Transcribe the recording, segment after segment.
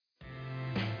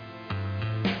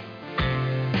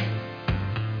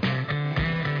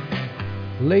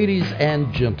Ladies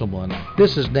and gentlemen,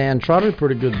 this is Dan Trotter,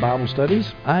 Pretty Good Bible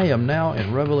Studies. I am now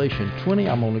in Revelation 20.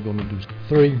 I'm only going to do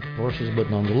 3 verses,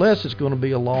 but nonetheless, it's going to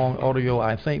be a long audio,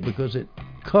 I think, because it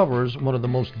covers one of the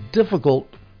most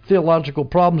difficult theological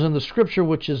problems in the Scripture,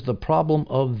 which is the problem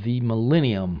of the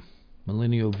millennium.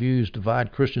 Millennial views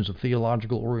divide Christians of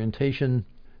theological orientation,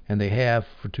 and they have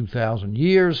for 2,000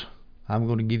 years. I'm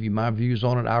going to give you my views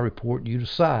on it. I report, you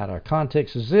decide. Our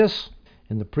context is this.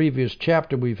 In the previous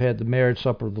chapter, we've had the marriage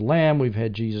supper of the Lamb. We've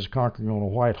had Jesus conquering on a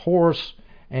white horse.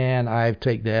 And I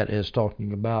take that as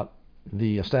talking about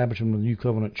the establishment of the New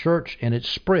Covenant Church and its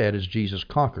spread as Jesus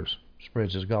conquers,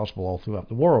 spreads his gospel all throughout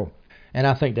the world. And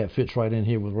I think that fits right in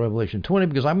here with Revelation 20,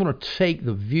 because I'm going to take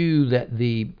the view that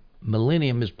the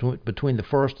millennium is between the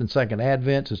first and second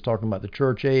advents. It's talking about the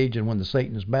church age and when the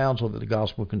Satan is bound so that the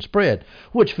gospel can spread,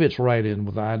 which fits right in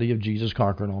with the idea of Jesus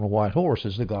conquering on a white horse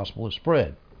as the gospel is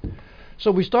spread. So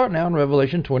we start now in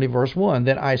Revelation 20, verse 1.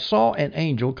 Then I saw an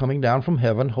angel coming down from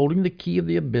heaven, holding the key of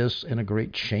the abyss and a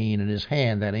great chain in his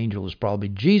hand. That angel is probably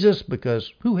Jesus,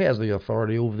 because who has the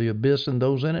authority over the abyss and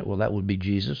those in it? Well, that would be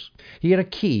Jesus. He had a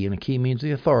key, and a key means the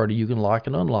authority you can lock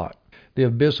and unlock. The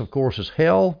abyss, of course, is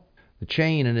hell. The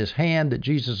chain in his hand that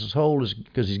Jesus is holding is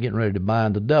because he's getting ready to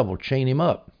bind the devil, chain him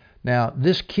up. Now,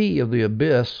 this key of the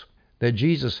abyss that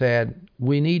Jesus had,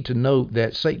 we need to note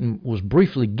that Satan was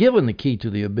briefly given the key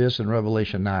to the abyss in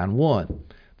Revelation 9:1.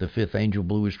 The fifth angel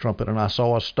blew his trumpet, and I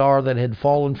saw a star that had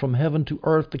fallen from heaven to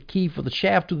earth. The key for the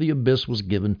shaft of the abyss was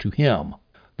given to him.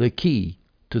 The key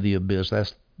to the abyss,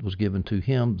 that was given to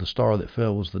him. The star that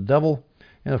fell was the devil.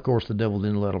 And of course, the devil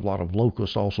then let a lot of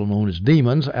locusts, also known as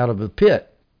demons, out of the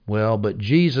pit. Well, but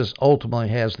Jesus ultimately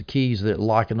has the keys that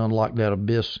lock and unlock that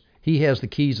abyss. He has the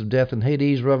keys of death and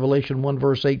Hades. Revelation 1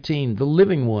 verse 18, the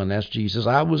living one, that's Jesus.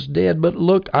 I was dead, but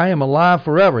look, I am alive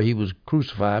forever. He was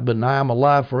crucified, but now I am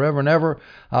alive forever and ever.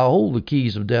 I hold the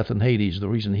keys of death and Hades. The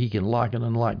reason he can lock and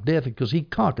unlock death is because he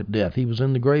conquered death. He was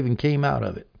in the grave and came out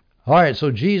of it. All right, so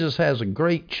Jesus has a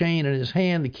great chain in his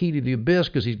hand, the key to the abyss,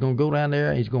 because he's going to go down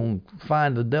there. He's going to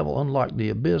find the devil, unlock the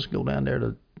abyss, go down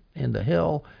there into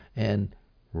hell, and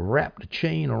wrap the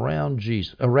chain around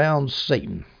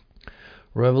Satan.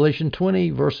 Revelation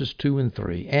 20, verses 2 and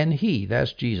 3. And he,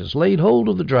 that's Jesus, laid hold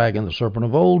of the dragon, the serpent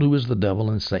of old, who is the devil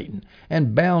and Satan,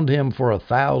 and bound him for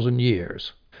 1,000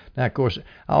 years. Now, of course,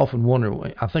 I often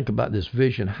wonder, I think about this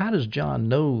vision, how does John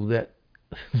know that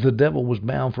the devil was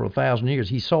bound for 1,000 years?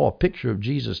 He saw a picture of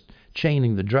Jesus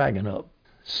chaining the dragon up.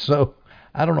 So,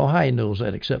 I don't know how he knows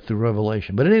that except through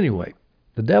Revelation. But anyway,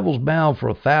 the devil's bound for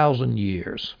 1,000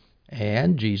 years.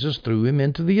 And Jesus threw him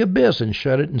into the abyss and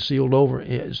shut it and sealed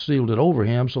it over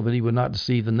him so that he would not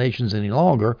deceive the nations any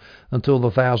longer until the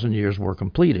 1,000 years were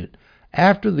completed.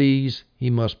 After these, he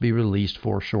must be released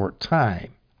for a short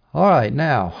time. All right,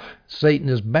 now, Satan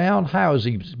is bound. How is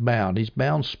he bound? He's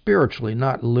bound spiritually,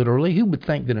 not literally. Who would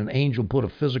think that an angel put a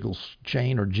physical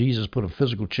chain, or Jesus put a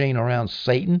physical chain around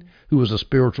Satan, who was a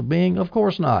spiritual being? Of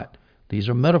course not. These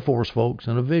are metaphors, folks,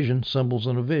 in a vision, symbols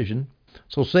in a vision.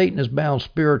 So Satan is bound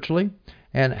spiritually.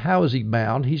 And how is he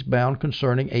bound? He's bound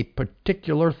concerning a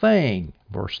particular thing.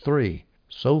 Verse 3,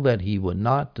 so that he would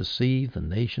not deceive the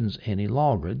nations any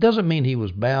longer. It doesn't mean he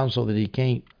was bound so that he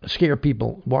can't scare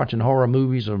people watching horror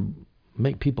movies, or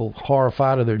make people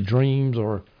horrified of their dreams,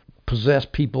 or possess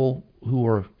people who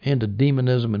are into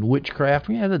demonism and witchcraft.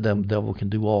 Yeah, the devil can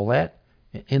do all that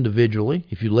individually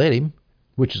if you let him,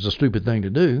 which is a stupid thing to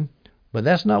do. But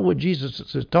that's not what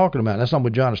Jesus is talking about. That's not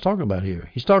what John is talking about here.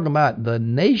 He's talking about the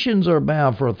nations are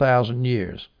bound for 1,000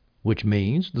 years, which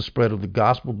means the spread of the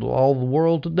gospel to all the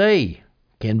world today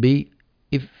can be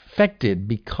effected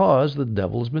because the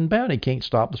devil has been bound. He can't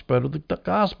stop the spread of the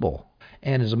gospel.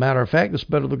 And as a matter of fact, the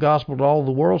spread of the gospel to all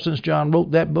the world since John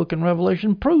wrote that book in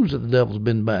Revelation proves that the devil's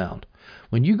been bound.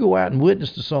 When you go out and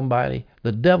witness to somebody,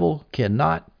 the devil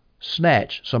cannot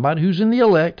snatch somebody who's in the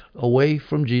elect away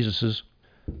from Jesus'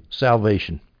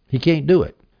 salvation. He can't do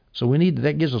it. So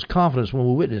that gives us confidence when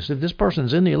we witness. If this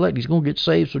person's in the elect, he's going to get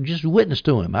saved, so just witness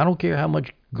to him. I don't care how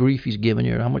much grief he's giving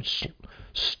you or how much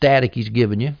static he's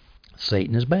giving you.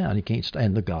 Satan is bound. He can't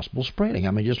stand the gospel spreading.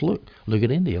 I mean, just look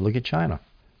at India, look at China.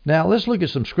 Now, let's look at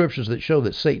some scriptures that show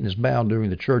that Satan is bound during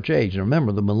the church age. And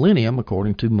remember, the millennium,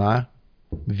 according to my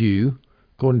view,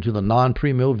 according to the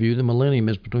non-premill view, the millennium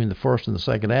is between the first and the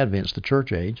second advents, the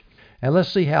church age. And let's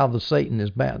see how the Satan is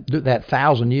bound. That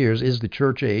 1,000 years is the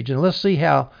church age. And let's see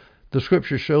how the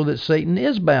scriptures show that Satan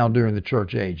is bound during the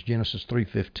church age. Genesis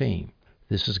 3:15.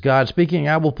 This is God speaking.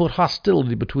 I will put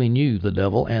hostility between you, the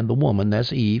devil, and the woman,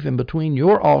 that's Eve, and between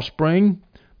your offspring,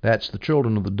 that's the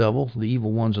children of the devil, the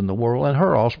evil ones in the world, and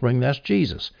her offspring, that's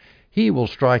Jesus. He will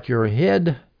strike your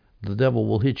head, the devil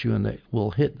will hit you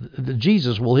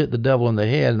Jesus will hit the devil in the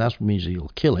head, and that's what means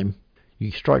he'll kill him.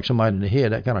 You strike somebody in the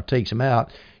head, that kind of takes him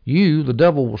out. The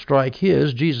devil will strike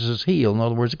Jesus' heel. In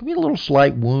other words, it could be a little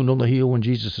slight wound on the heel when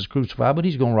Jesus is crucified, but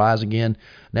he's going to rise again,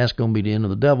 and that's going to be the end of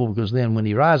the devil, because then when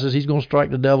he rises, he's going to strike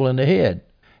the devil in the head.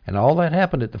 And all that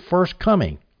happened at the first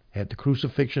coming, at the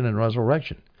crucifixion and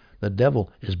resurrection. The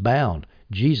devil is bound.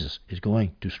 Jesus is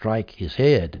going to strike his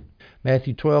head.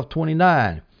 Matthew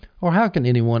 12:29. Or how can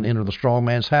anyone enter the strong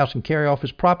man's house and carry off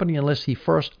his property unless he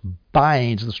first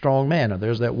binds the strong man? Now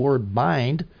there's that word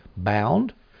bind,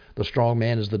 bound. The strong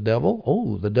man is the devil.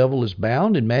 Oh, the devil is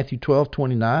bound in Matthew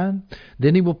 12:29.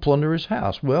 Then he will plunder his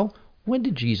house. Well, when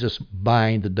did Jesus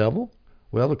bind the devil?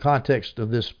 Well, the context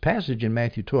of this passage in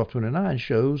Matthew 12:29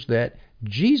 shows that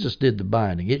Jesus did the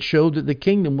binding. It showed that the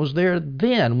kingdom was there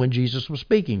then when Jesus was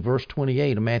speaking. Verse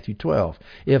 28 of Matthew 12.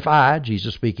 If I,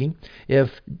 Jesus speaking,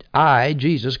 if I,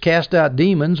 Jesus, cast out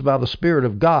demons by the Spirit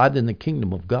of God, then the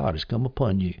kingdom of God has come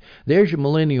upon you. There's your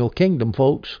millennial kingdom,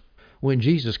 folks, when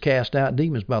Jesus cast out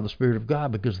demons by the Spirit of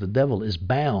God, because the devil is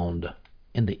bound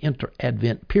in the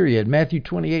inter-advent period. Matthew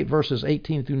 28, verses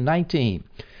 18 through 19.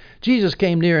 Jesus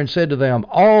came near and said to them,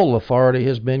 all authority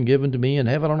has been given to me in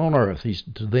heaven and on earth. He's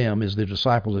to them is the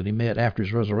disciples that he met after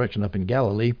his resurrection up in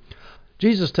Galilee.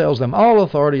 Jesus tells them, all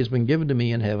authority has been given to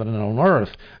me in heaven and on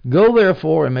earth. Go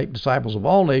therefore and make disciples of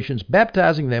all nations,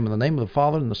 baptizing them in the name of the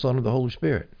Father and the Son and the Holy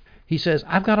Spirit. He says,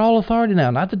 I've got all authority now,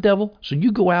 not the devil. So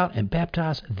you go out and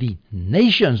baptize the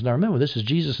nations. Now remember, this is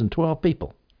Jesus and 12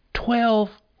 people. 12,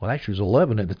 well actually it was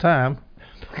 11 at the time,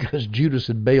 because Judas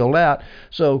had bailed out.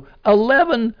 So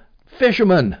 11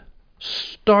 fishermen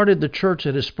started the church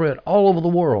that has spread all over the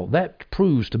world. That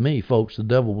proves to me, folks, the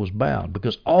devil was bound,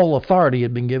 because all authority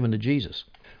had been given to Jesus.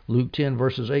 Luke 10,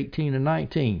 verses 18 and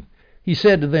 19. He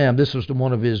said to them, this was to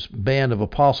one of his band of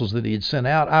apostles that he had sent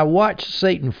out, I watched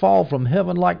Satan fall from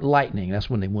heaven like lightning. That's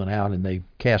when they went out and they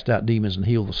cast out demons and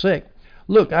healed the sick.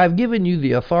 Look, I've given you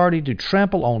the authority to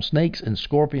trample on snakes and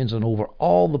scorpions and over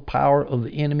all the power of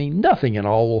the enemy. Nothing at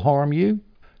all will harm you.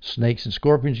 Snakes and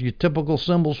scorpions are your typical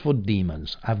symbols for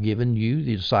demons. I've given you,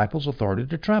 the disciples, authority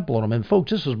to trample on them. And folks,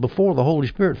 this was before the Holy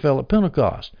Spirit fell at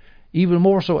Pentecost. Even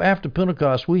more so after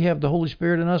Pentecost, we have the Holy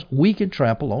Spirit in us. We can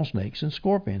trample on snakes and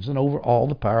scorpions and over all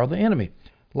the power of the enemy.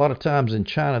 A lot of times in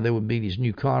China, there would be these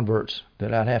new converts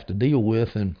that I'd have to deal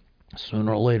with, and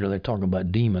sooner or later they're talking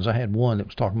about demons. I had one that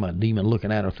was talking about a demon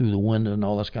looking at her through the window and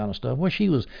all this kind of stuff. Well, she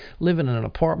was living in an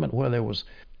apartment where there was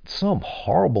some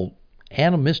horrible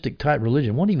animistic type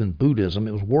religion. It wasn't even Buddhism.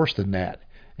 It was worse than that.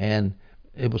 And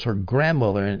it was her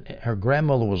grandmother, and her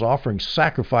grandmother was offering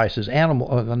sacrifices,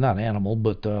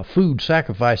 food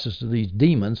sacrifices to these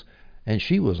demons, and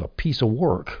she was a piece of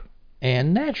work.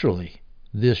 And naturally,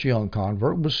 this young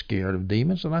convert was scared of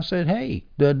demons, and I said, hey,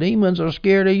 the demons are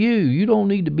scared of you. You don't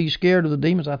need to be scared of the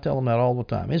demons. I tell them that all the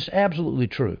time. It's absolutely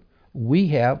true. We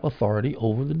have authority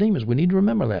over the demons. We need to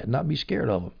remember that and not be scared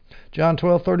of them. John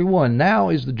 12:31, now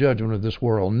is the judgment of this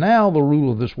world. Now the rule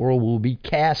of this world will be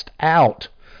cast out.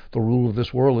 The rule of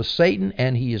this world is Satan,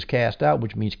 and he is cast out,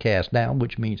 which means cast down,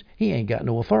 which means he ain't got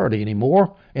no authority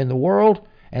anymore in the world,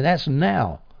 and that's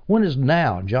now. When is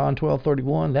now? John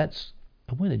 12:31, that's,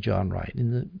 when did John write?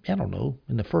 In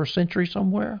the first century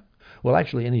somewhere? Well,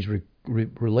 actually, and he's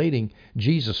relating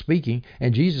Jesus speaking,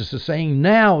 and Jesus is saying,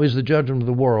 now is the judgment of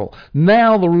the world.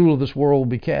 Now the rule of this world will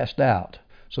be cast out.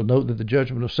 So note that the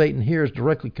judgment of Satan here is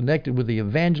directly connected with the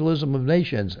evangelism of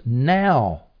nations.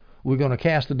 Now we're going to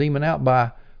cast the demon out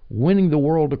by winning the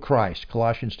world to Christ.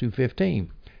 Colossians 2:15.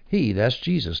 He, that's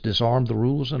Jesus, disarmed the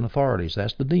rulers and authorities,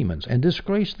 that's the demons, and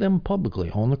disgraced them publicly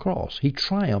on the cross. He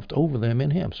triumphed over them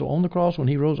in him. So on the cross, when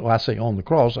he rose, I say on the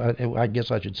cross, I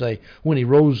guess I should say when he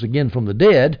rose again from the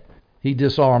dead, he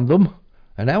disarmed them.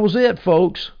 And that was it,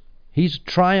 folks. He's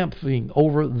triumphing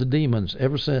over the demons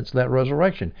ever since that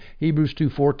resurrection. Hebrews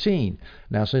 2:14.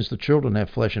 Now since the children have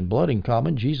flesh and blood in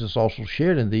common, Jesus also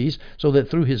shared in these, so that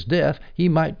through his death he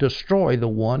might destroy the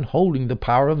one holding the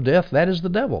power of death, that is the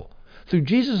devil. Through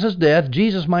Jesus' death,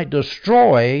 Jesus might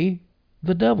destroy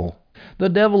the devil. The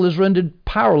devil is rendered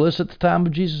powerless at the time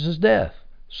of Jesus' death.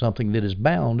 Something that is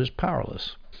bound is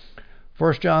powerless.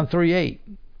 1 John 3:8.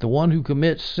 The one who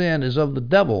commits sin is of the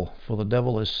devil, for the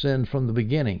devil has sinned from the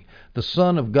beginning. The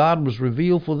Son of God was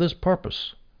revealed for this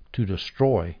purpose, to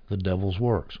destroy the devil's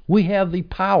works. We have the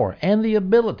power and the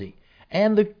ability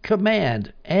and the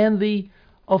command and the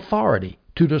authority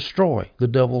to destroy the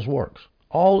devil's works.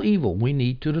 All evil, we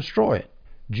need to destroy it.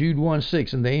 Jude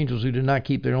 1:6, and the angels who did not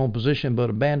keep their own position but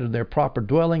abandoned their proper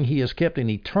dwelling, he has kept in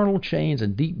eternal chains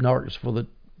and deep darkness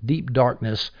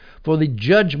for the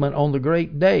judgment on the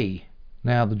great day.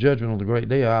 Now, the judgment on the great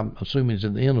day, I'm assuming, is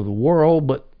at the end of the world,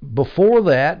 but before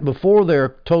that, before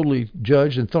they're totally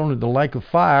judged and thrown into the lake of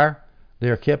fire,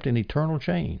 they're kept in eternal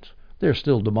chains. There's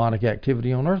still demonic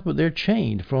activity on earth, but they're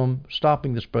chained from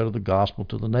stopping the spread of the gospel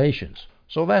to the nations.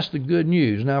 So that's the good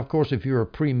news. Now, of course, if you're a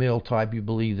pre-mill type, you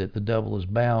believe that the devil is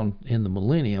bound in the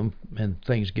millennium and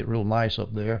things get real nice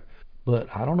up there. But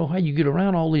I don't know how you get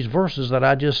around all these verses that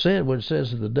I just said where it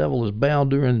says that the devil is bound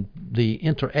during the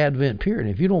inter-advent period.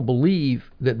 If you don't believe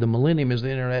that the millennium is the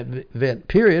inter-advent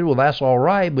period, well, that's all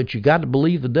right, but you got to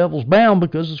believe the devil's bound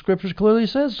because the scriptures clearly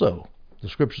says so. The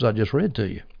scriptures I just read to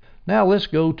you. Now let's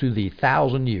go to the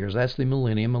 1,000 years. That's the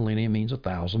millennium. Millennium means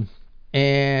 1,000.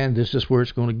 And this is where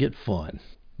it's going to get fun.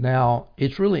 Now,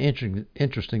 it's really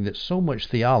interesting that so much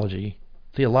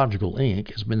theological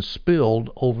ink has been spilled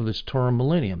over this term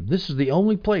millennium. This is the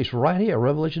only place right here,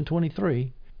 Revelation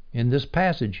 23, in this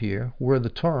passage here, where the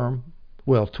term,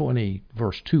 20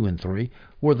 verse 2 and 3,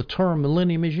 where the term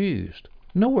millennium is used.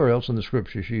 Nowhere else in the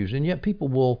scripture is used, and yet people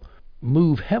will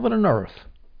move heaven and earth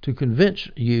to convince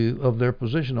you of their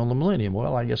position on the millennium.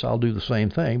 Well, I guess I'll do the same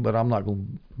thing, but I'm not going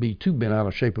to be too bent out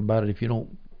of shape about it if you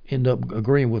don't end up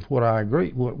agreeing with what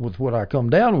I come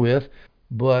down with.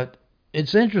 But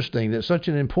it's interesting that such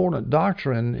an important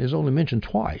doctrine is only mentioned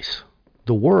twice.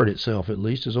 The word itself, at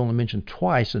least, is only mentioned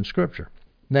twice in Scripture.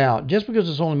 Now, just because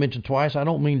it's only mentioned twice, I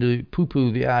don't mean to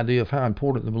poo-poo the idea of how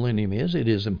important the millennium is. It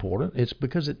is important. It's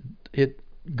because it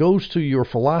goes to your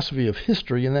philosophy of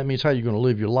history, and that means how you're going to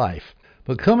live your life.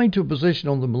 But coming to a position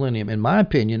on the millennium, in my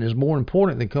opinion, is more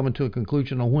important than coming to a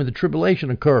conclusion on when the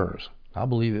tribulation occurs. I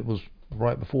believe it was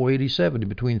right before AD 70,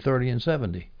 between 30 and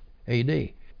 70 AD.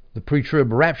 The pre-trib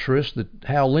rapturists, the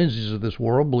Hal Lindsays of this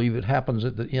world, believe it happens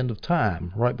at the end of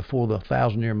time, right before the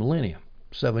 1,000-year millennium,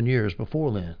 7 years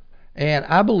before then. And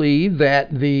I believe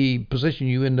that the position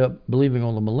you end up believing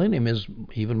on the millennium is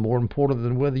even more important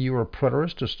than whether you're a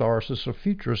preterist, historicist, or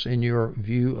futurist in your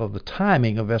view of the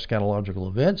timing of eschatological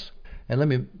events. And let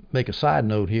me make a side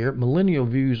note here. Millennial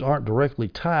views aren't directly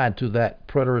tied to that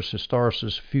preterist,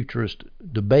 historicist, futurist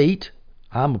debate.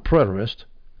 I'm a preterist,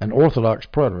 an orthodox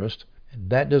preterist.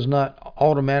 That does not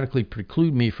automatically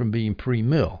preclude me from being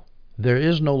pre-mill. There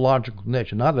is no logical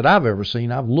connection. Not that I've ever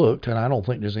seen. I've looked, and I don't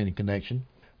think there's any connection.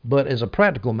 But as a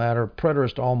practical matter,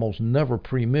 preterists almost never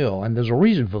pre-mill, and there's a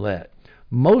reason for that.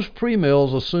 Most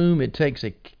pre-mills assume it takes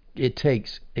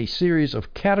a series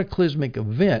of cataclysmic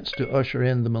events to usher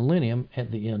in the millennium at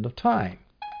the end of time.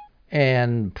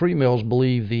 And pre-mills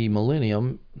believe the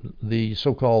millennium, the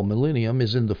so-called millennium,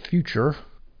 is in the future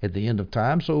at the end of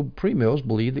time. So pre-mills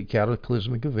believe that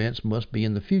cataclysmic events must be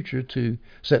in the future to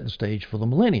set the stage for the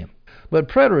millennium. But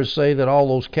preterists say that all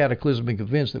those cataclysmic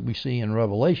events that we see in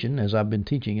Revelation, as I've been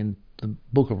teaching in the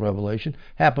book of Revelation,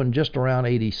 happen just around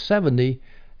AD 70,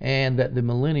 and that the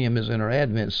millennium is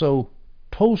inter-advent. So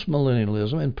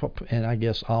post-millennialism, and I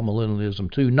guess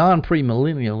amillennialism too,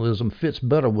 non-premillennialism fits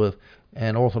better with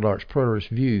an orthodox preterist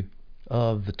view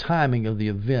of the timing of the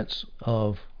events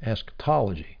of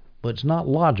eschatology. But it's not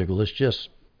logical. It's just,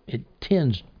 it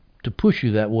tends to push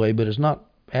you that way, but it's not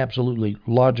absolutely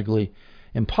logically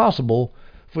impossible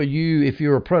for you, if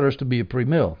you're a preterist, to be a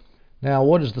premill. Now,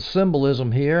 what is the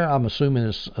symbolism here? I'm assuming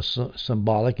it's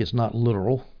symbolic. It's not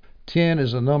literal. 10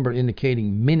 is a number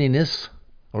indicating manyness,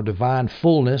 or divine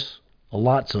fullness,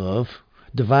 lots of,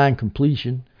 divine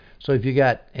completion. So if you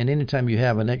got, and anytime you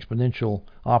have an exponential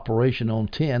operation on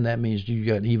 10, that means you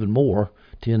got even more,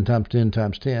 10 times 10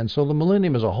 times 10. So the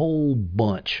millennium is a whole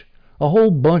bunch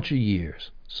of years.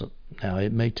 So now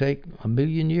it may take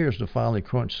 1,000,000 years to finally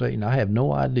crunch Satan. I have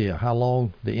no idea how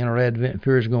long the inter-advent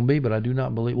period is going to be, but I do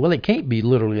not believe, well, it can't be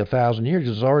literally 1,000 years.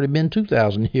 It's already been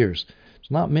 2,000 years.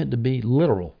 It's not meant to be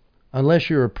literal, unless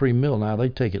you're a pre-mill. Now they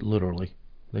take it literally.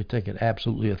 They take it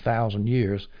absolutely 1,000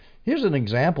 years. Here's an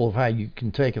example of how you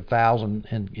can take 1,000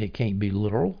 and it can't be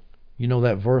literal. You know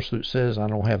that verse that says, I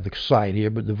don't have the site here,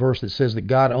 but the verse that says that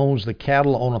God owns the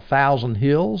cattle on 1,000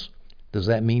 hills. Does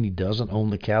that mean he doesn't own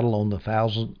the cattle on the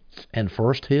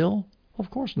 1,001st hill? Of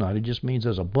course not. It just means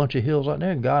there's a bunch of hills out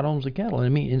there and God owns the cattle. And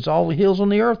it means it's all the hills on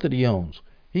the earth that he owns.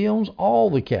 He owns all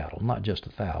the cattle, not just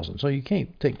 1,000. So you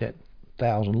can't take that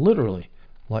 1,000 literally,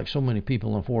 like so many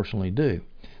people unfortunately do.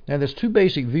 Now, there's two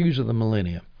basic views of the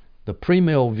millennium. The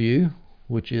premill view,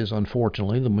 which is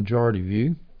unfortunately the majority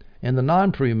view, and the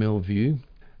non-premill view.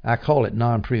 I call it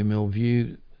non-premill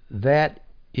view. That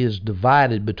is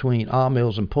divided between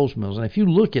amills and postmills. And if you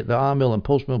look at the amill and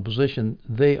postmill position,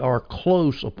 they are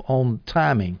close on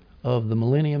timing of the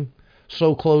millennium,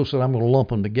 so close that I'm going to lump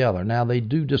them together. Now, they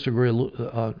do disagree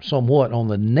somewhat on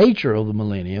the nature of the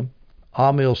millennium.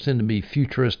 Amills tend to be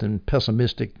futurist and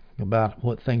pessimistic about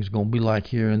what things are going to be like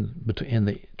here in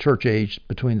the church age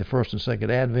between the first and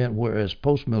second advent, whereas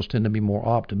postmills tend to be more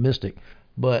optimistic.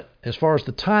 But as far as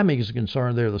the timing is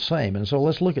concerned, they're the same. And so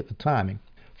let's look at the timing.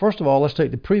 First of all, let's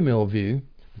take the premill view.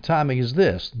 The timing is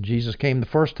this. Jesus came the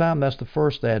first time, that's the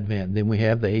first advent. Then we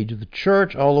have the age of the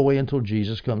church all the way until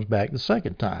Jesus comes back the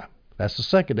second time. That's the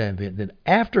second advent. Then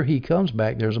after he comes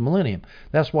back, there's a millennium.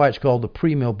 That's why it's called the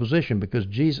premill position, because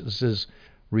Jesus'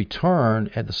 return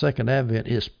at the second advent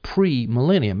is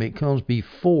pre-millennium. It comes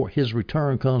before, his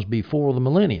return comes before the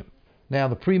millennium. Now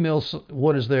the premills,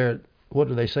 what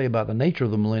do they say about the nature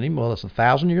of the millennium? Well, it's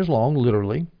 1,000 years long,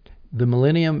 literally. The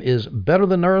millennium is better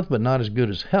than earth, but not as good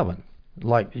as heaven.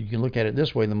 Like, you can look at it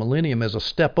this way. The millennium is a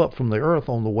step up from the earth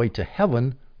on the way to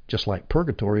heaven, just like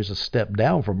purgatory is a step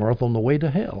down from earth on the way to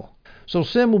hell. So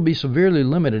sin will be severely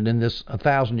limited in this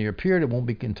 1,000-year period. It won't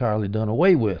be entirely done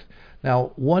away with.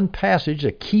 Now, one passage,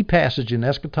 a key passage in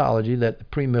eschatology that the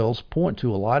premills point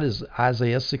to a lot is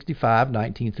Isaiah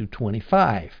 65:19 through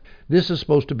 25. This is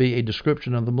supposed to be a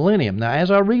description of the millennium. Now,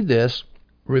 as I read this,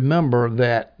 remember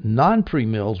that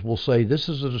non-premills will say this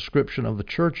is a description of the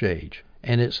church age,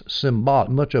 and it's symbolic.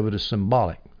 Much of it is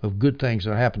symbolic of good things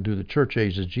that happen to the church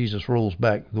age as Jesus rolls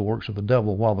back the works of the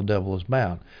devil while the devil is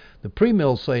bound. The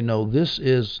premills say, no, this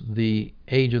is the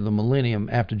age of the millennium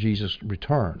after Jesus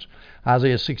returns.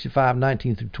 Isaiah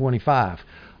 65:19 through 25.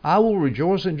 I will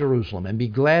rejoice in Jerusalem and be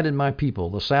glad in my people.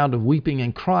 The sound of weeping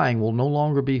and crying will no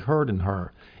longer be heard in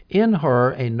her. In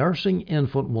her a nursing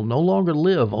infant will no longer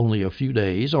live only a few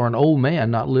days, or an old man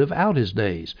not live out his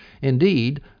days.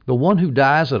 Indeed, the one who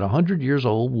dies at 100 years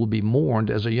old will be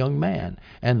mourned as a young man,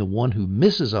 and the one who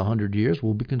misses 100 years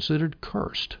will be considered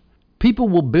cursed. People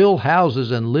will build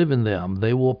houses and live in them.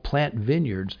 They will plant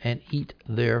vineyards and eat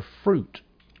their fruit.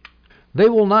 They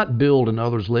will not build and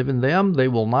others live in them. They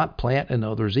will not plant and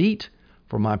others eat.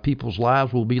 For my people's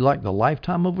lives will be like the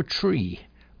lifetime of a tree.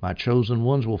 My chosen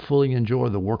ones will fully enjoy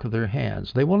the work of their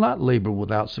hands. They will not labor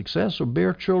without success or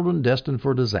bear children destined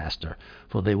for disaster.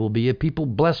 For they will be a people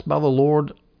blessed by the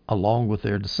Lord along with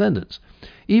their descendants.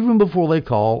 Even before they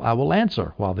call, I will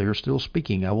answer. While they are still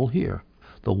speaking, I will hear.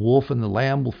 The wolf and the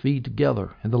lamb will feed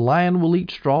together, and the lion will eat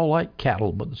straw like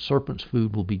cattle, but the serpent's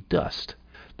food will be dust.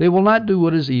 They will not do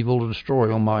what is evil to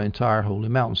destroy on my entire holy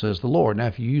mountain, says the Lord. Now,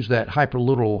 if you use that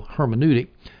hyperliteral hermeneutic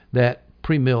that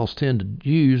premills tend to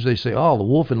use, they say, oh, the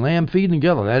wolf and lamb feeding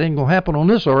together. That ain't going to happen on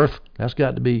this earth. That's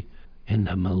got to be in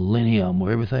the millennium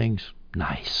where everything's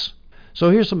nice. So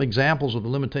here's some examples of the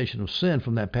limitation of sin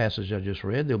from that passage I just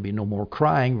read. There'll be no more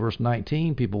crying, verse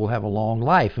 19. People will have a long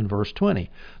life, in verse 20.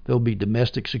 There'll be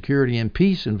domestic security and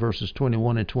peace, in verses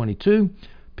 21 and 22.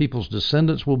 People's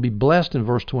descendants will be blessed, in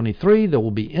verse 23. There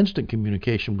will be instant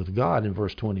communication with God, in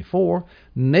verse 24.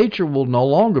 Nature will no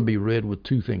longer be red with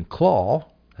tooth and claw.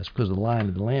 That's because the lion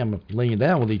and the lamb are laying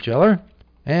down with each other.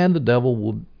 And the devil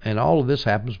will, and all of this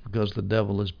happens because the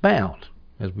devil is bound,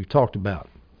 as we talked about.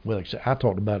 Well, I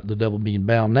talked about the devil being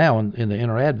bound now in the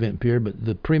inner Advent period, but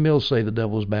the premills say the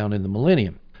devil is bound in the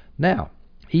millennium. Now,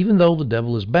 even though the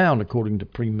devil is bound, according to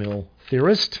premill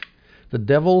theorists, the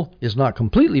devil is not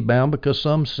completely bound because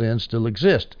some sins still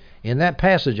exist. In that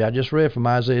passage I just read from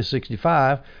Isaiah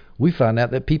 65, we find out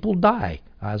that people die.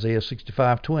 Isaiah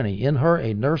 65:20. In her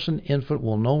a nursing infant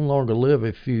will no longer live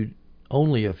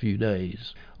only a few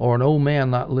days, or an old man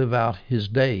not live out his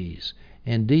days.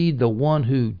 Indeed, the one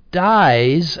who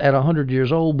dies at 100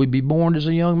 years old will be born as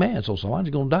a young man. So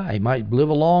somebody's going to die. He might live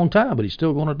a long time, but he's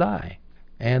still going to die.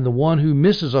 And the one who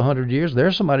misses 100 years,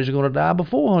 there's somebody who's going to die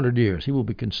before 100 years. He will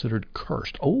be considered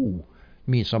cursed. Oh, you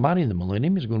mean somebody in the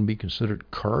millennium is going to be considered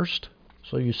cursed?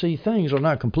 So you see, things are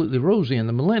not completely rosy in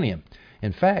the millennium.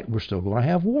 In fact, we're still going to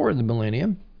have war in the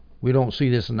millennium. We don't see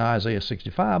this in Isaiah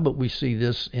 65, but we see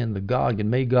this in the Gog and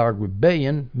Magog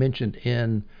rebellion mentioned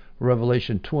in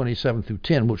Revelation 27 through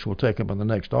 10, which we'll take up in the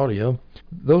next audio.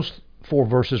 Those 4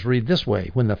 verses read this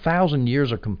way. When the 1,000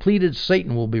 years are completed,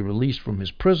 Satan will be released from his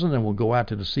prison and will go out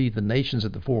to deceive the nations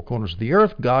at the 4 corners of the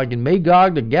earth, Gog and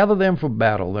Magog, to gather them for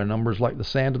battle. Their numbers like the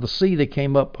sand of the sea. They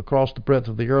came up across the breadth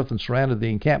of the earth and surrounded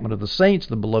the encampment of the saints,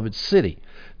 the beloved city.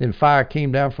 Then fire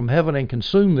came down from heaven and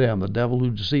consumed them. The devil who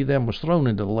deceived them was thrown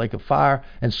into the lake of fire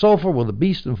and sulfur, where the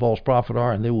beast and false prophet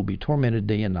are, and they will be tormented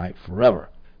day and night forever.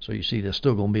 So you see, there's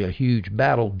still going to be a huge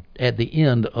battle at the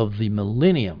end of the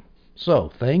millennium.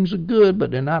 So things are good, but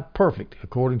they're not perfect,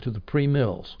 according to the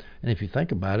premills. And if you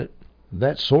think about it,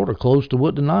 that's sort of close to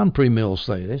what the non-premills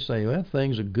say. They say, well,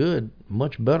 things are good,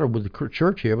 much better with the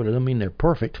church here, but it doesn't mean they're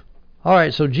perfect. All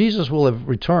right, so Jesus will have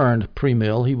returned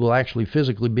premill. He will actually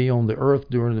physically be on the earth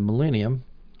during the millennium,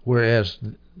 whereas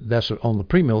That's on the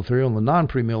premill theory. On the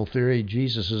non-premill theory,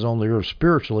 Jesus is on the earth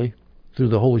spiritually through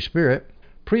the Holy Spirit.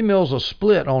 Premills are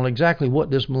split on exactly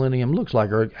what this millennium looks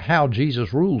like, or how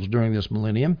Jesus rules during this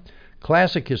millennium.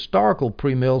 Classic historical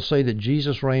premills say that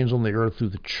Jesus reigns on the earth through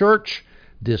the church.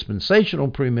 Dispensational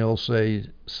premills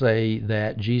say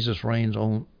that Jesus reigns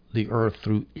on the earth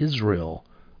through Israel.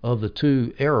 Of the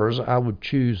two errors, I would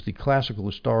choose the classical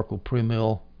historical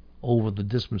premill over the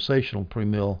dispensational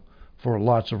premill for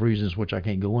lots of reasons which I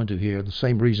can't go into here. The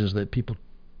same reasons that people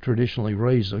traditionally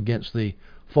raise against the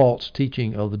false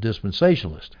teaching of the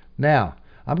dispensationalist. Now,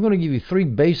 I'm going to give you three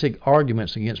basic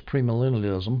arguments against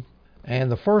premillennialism.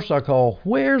 And the first I call,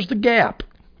 where's the gap?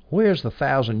 Where's the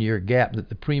 1,000-year gap that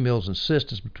the premills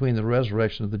insist is between the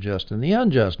resurrection of the just and the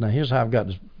unjust? Now, here's how I've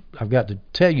got to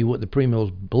tell you what the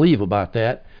premills believe about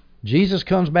that. Jesus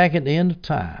comes back at the end of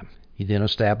time. He then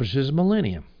establishes a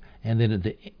millennium. And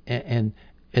then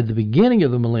at the beginning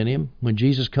of the millennium, when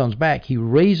Jesus comes back, he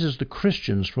raises the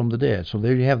Christians from the dead. So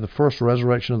there you have the first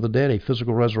resurrection of the dead, a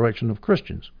physical resurrection of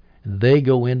Christians. They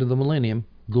go into the millennium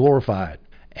glorified.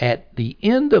 At the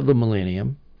end of the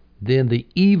millennium, then the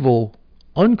evil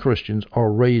unchristians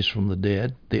are raised from the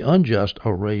dead. The unjust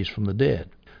are raised from the dead.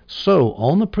 So,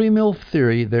 on the premill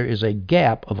theory, there is a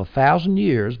gap of 1,000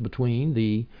 years between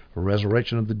the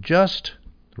resurrection of the just,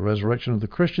 the resurrection of the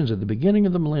Christians at the beginning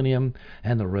of the millennium,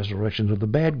 and the resurrection of the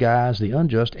bad guys, the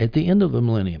unjust, at the end of the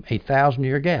millennium. A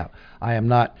 1,000-year gap. I am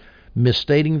not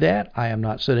misstating that. I am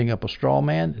not setting up a straw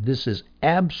man. This is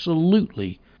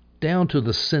absolutely, down to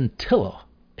the scintilla,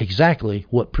 exactly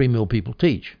what premill people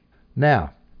teach.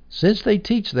 Now, since they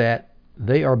teach that,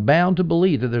 they are bound to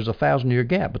believe that there's a 1,000-year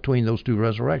gap between those two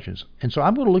resurrections. And so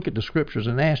I'm going to look at the scriptures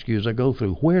and ask you as I go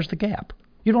through, where's the gap?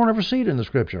 You don't ever see it in the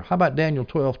scripture. How about Daniel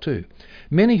 12:2?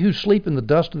 Many who sleep in the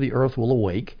dust of the earth will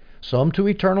awake, some to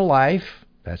eternal life,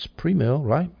 that's premill,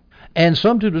 right? And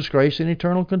some to disgrace and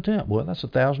eternal contempt. Well, that's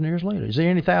 1,000 years later. Is there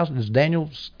any 1,000? Does Daniel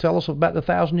tell us about the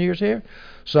 1,000 years here?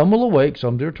 Some will awake,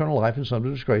 some to eternal life, and some to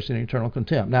disgrace and eternal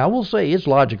contempt. Now, I will say it's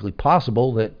logically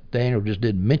possible that Daniel just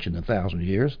didn't mention 1,000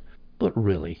 years. But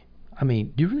really, I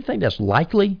mean, do you really think that's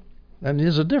likely? I mean,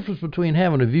 there's a difference between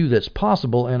having a view that's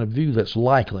possible and a view that's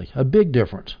likely. A big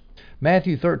difference.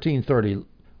 Matthew 13:30,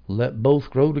 let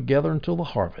both grow together until the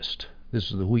harvest.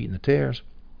 This is the wheat and the tares.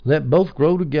 Let both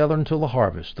grow together until the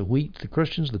harvest. The wheat, the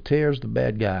Christians, the tares, the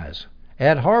bad guys.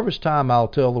 At harvest time, I'll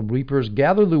tell the reapers,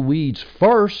 gather the weeds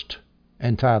first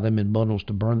and tie them in bundles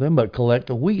to burn them, but collect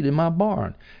the wheat in my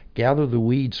barn. Gather the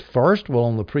weeds first? Well,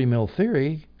 on the premill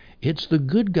theory, it's the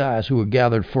good guys who are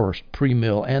gathered first,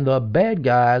 premill, and the bad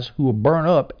guys who will burn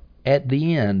up at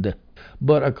the end.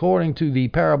 But according to the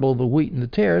parable of the wheat and the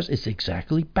tares, it's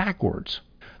exactly backwards.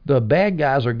 The bad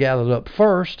guys are gathered up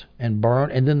first and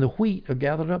burned, and then the wheat are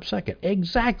gathered up second.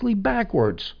 Exactly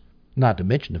backwards. Not to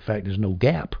mention the fact there's no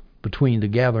gap between the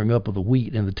gathering up of the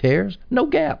wheat and the tares. No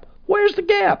gap. Where's the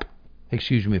gap?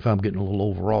 Excuse me if I'm getting a little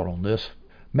overwrought on this.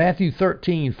 Matthew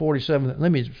 13:47.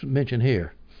 Let me mention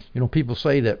here. You know, people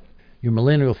say that your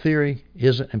millennial theory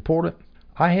isn't important.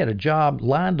 I had a job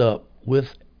lined up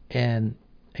with a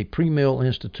premill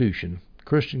institution,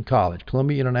 Christian college,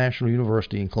 Columbia International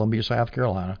University in Columbia, South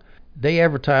Carolina. They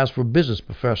advertised for a business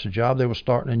professor job. They were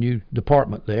starting a new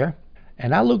department there.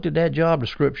 And I looked at that job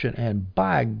description, and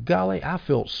by golly, I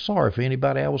felt sorry for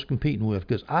anybody I was competing with,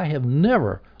 because I have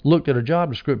never looked at a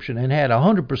job description and had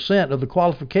 100% of the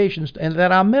qualifications and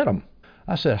that I met them.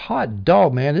 I said, hot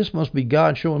dog, man, this must be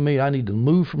God showing me I need to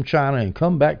move from China and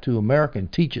come back to America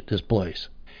and teach at this place.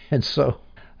 And so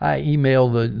I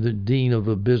emailed the dean of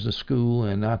the business school,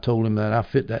 and I told him that I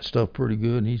fit that stuff pretty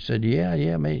good. And he said,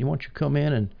 yeah, man, you want you to come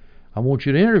in and I want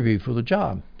you to interview for the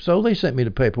job. So they sent me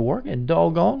the paperwork, and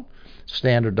doggone,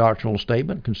 standard doctrinal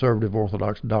statement, conservative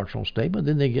orthodox doctrinal statement.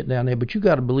 Then they get down there, but you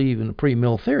got to believe in the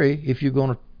premill theory if you're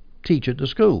going to teach at the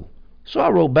school. So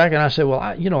I wrote back and I said, well,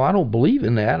 I don't believe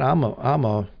in that. I'm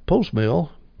a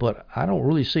post-mill, but I don't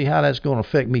really see how that's going to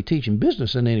affect me teaching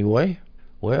business in any way.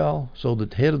 Well, so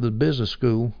the head of the business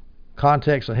school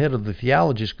contacts the head of the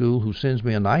theology school, who sends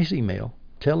me a nice email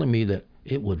telling me that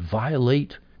it would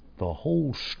violate the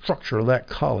whole structure of that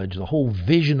college, the whole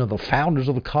vision of the founders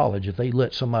of the college, if they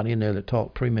let somebody in there that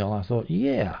taught premill. I thought,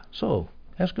 yeah, so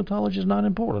eschatology is not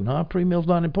important, huh? Premill's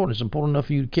not important. It's important enough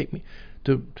for you to kick me,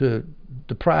 to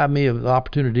deprive me of the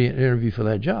opportunity to interview for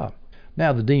that job.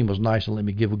 Now, the dean was nice and let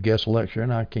me give a guest lecture,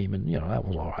 and I came in, that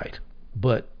was all right.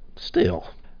 But still.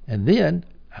 And then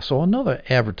I saw another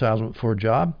advertisement for a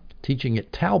job teaching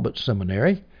at Talbot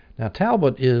Seminary. Now,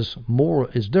 Talbot is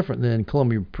different than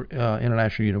Columbia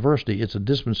International University. It's a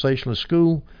dispensationalist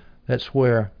school. That's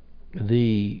where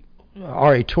the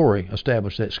R.A. Torrey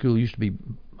established that school. It used to be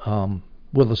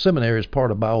Well, the seminary is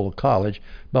part of Biola College.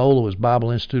 Biola was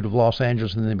Bible Institute of Los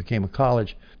Angeles, and then it became a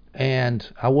college. And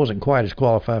I wasn't quite as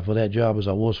qualified for that job as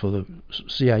I was for the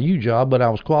CIU job, but I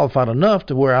was qualified enough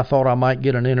to where I thought I might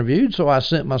get an interview. So I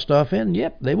sent my stuff in.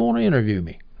 Yep, they want to interview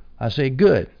me. I said,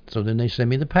 good. So then they send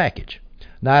me the package.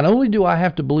 Not only do I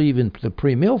have to believe in the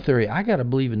pre-mill theory, I got to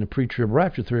believe in the pre-trib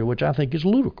rapture theory, which I think is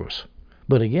ludicrous.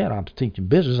 But again, I'm teaching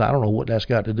business. I don't know what that's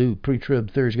got to do.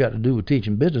 Pre-trib theory's got to do with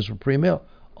teaching business for pre-mill.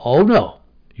 Oh no,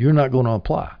 you're not going to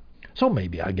apply. So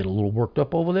maybe I get a little worked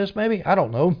up over this. Maybe, I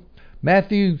don't know.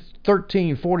 Matthew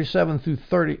 13:47 through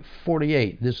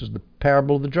 48. This is the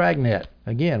parable of the dragnet.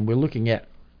 Again, we're looking at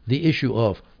the issue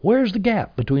of where's the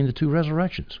gap between the two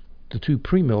resurrections, the two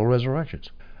pre-mill resurrections.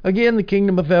 Again, the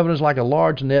kingdom of heaven is like a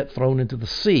large net thrown into the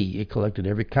sea. It collected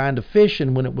every kind of fish,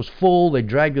 and when it was full, they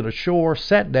dragged it ashore,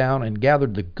 sat down, and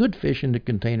gathered the good fish into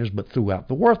containers, but threw out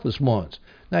the worthless ones.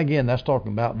 Now, again, that's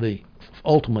talking about the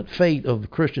ultimate fate of the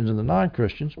Christians and the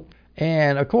non-Christians.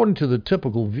 And according to the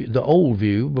typical view, the old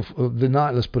view,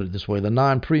 let's put it this way, the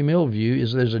non-pre-mill view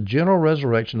is there's a general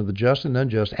resurrection of the just and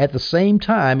unjust at the same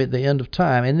time at the end of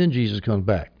time, and then Jesus comes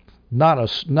back.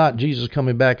 Not Jesus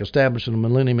coming back, establishing the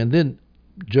millennium, and then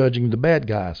judging the bad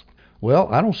guys. Well,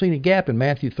 I don't see any gap in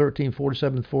Matthew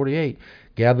 13:47-48.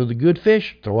 Gather the good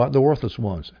fish, throw out the worthless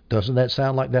ones. Doesn't that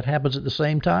sound like that happens at the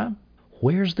same time?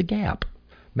 Where's the gap?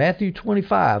 Matthew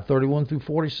 25:31 through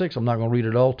 46. I'm not going to read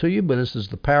it all to you, but this is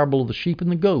the parable of the sheep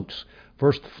and the goats.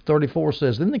 Verse 34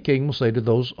 says, Then the king will say to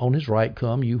those on his right,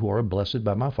 Come, you who are blessed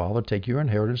by my Father, take your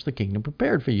inheritance, the kingdom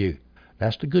prepared for you.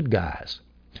 That's the good guys.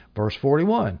 Verse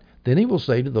 41, Then he will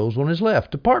say to those on his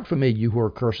left, Depart from me, you who are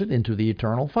cursed, into the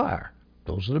eternal fire.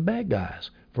 Those are the bad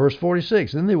guys. Verse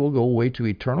 46, Then they will go away to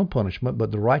eternal punishment,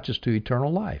 but the righteous to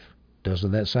eternal life.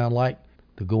 Doesn't that sound like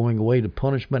the going away to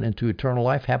punishment and to eternal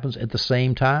life happens at the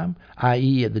same time,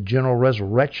 i.e. at the general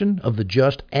resurrection of the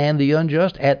just and the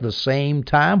unjust at the same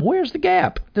time? Where's the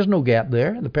gap? There's no gap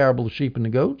there in the parable of the sheep and the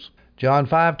goats. John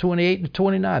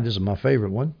 5:28-29. This is my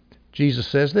favorite one. Jesus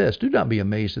says this, Do not be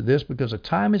amazed at this, because a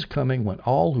time is coming when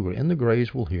all who are in the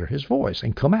graves will hear his voice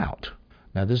and come out.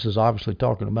 Now this is obviously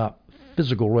talking about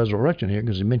physical resurrection here,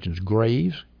 because he mentions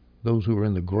graves. Those who are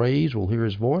in the graves will hear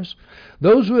his voice.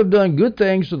 Those who have done good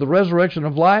things to the resurrection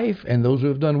of life, and those who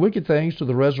have done wicked things to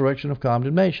the resurrection of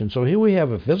condemnation. So here we have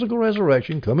a physical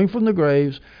resurrection coming from the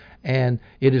graves, and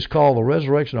it is called the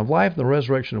resurrection of life, the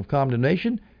resurrection of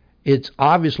condemnation. It's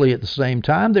obviously at the same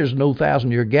time. There's no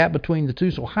 1,000-year gap between the two.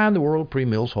 So how in the world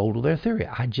pre-mills hold to their theory?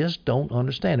 I just don't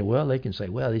understand it. Well, they can say,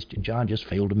 well, John just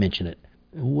failed to mention it.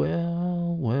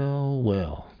 Well.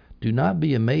 Do not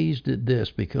be amazed at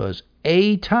this, because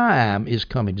a time is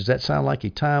coming. Does that sound like a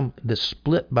time that's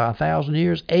split by 1,000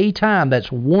 years? A time,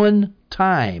 that's one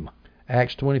time.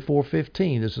 Acts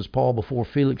 24:15. This is Paul before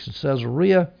Felix in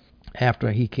Caesarea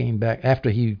after he came back, after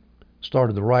he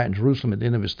started the riot in Jerusalem at the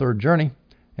end of his third journey,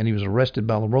 and he was arrested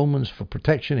by the Romans for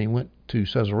protection. He went to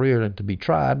Caesarea to be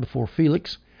tried before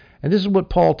Felix. And this is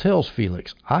what Paul tells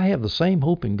Felix. I have the same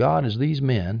hope in God as these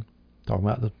men, talking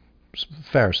about the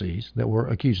Pharisees that were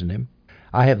accusing him.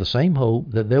 I have the same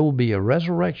hope that there will be a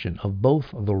resurrection of both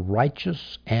the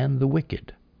righteous and the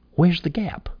wicked. Where's the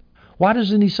gap? Why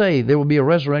doesn't he say there will be a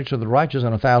resurrection of the righteous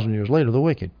and 1,000 years later the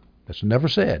wicked? That's never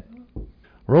said.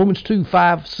 Romans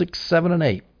 2:5, 6, 7, and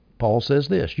 8. Paul says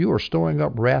this, You are storing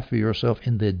up wrath for yourself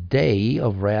in the day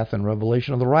of wrath and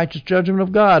revelation of the righteous judgment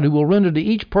of God, who will render to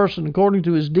each person according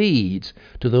to his deeds,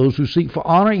 to those who seek for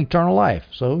honor, eternal life.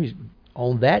 So he's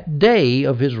on that day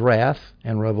of his wrath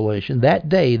and revelation, that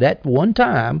day, that one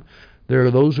time, there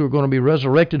are those who are going to be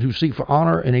resurrected who seek for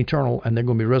honor and eternal, and they're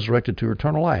going to be resurrected to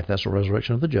eternal life. That's the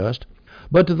resurrection of the just.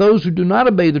 But to those who do not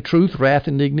obey the truth, wrath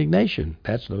and indignation.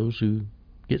 That's those who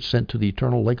get sent to the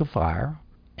eternal lake of fire.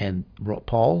 And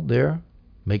Paul there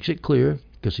makes it clear,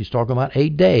 because he's talking about a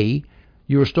day.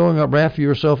 You are storing up wrath for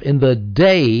yourself in the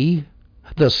day,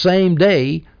 the same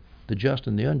day, the just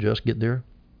and the unjust get their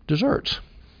deserts.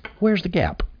 Where's the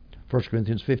gap? 1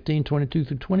 Corinthians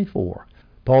 15:22-24.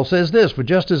 Paul says this, For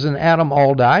just as in Adam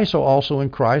all die, so also in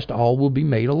Christ all will be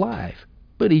made alive,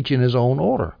 but each in his own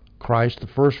order. Christ the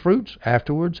firstfruits,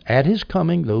 afterwards, at his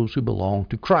coming, those who belong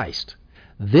to Christ.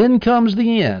 Then comes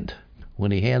the end,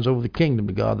 when he hands over the kingdom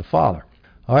to God the Father.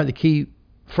 All right, the key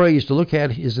phrase to look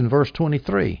at is in verse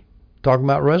 23. Talking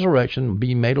about resurrection,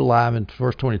 being made alive, and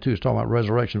verse 22 is talking about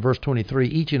resurrection. Verse 23,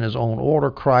 each in his own order,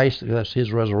 Christ, that's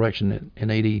his resurrection in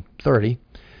AD 30.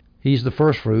 He's the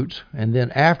first fruits. And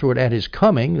then afterward, at his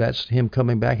coming, that's him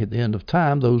coming back at the end of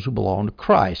time, those who belong to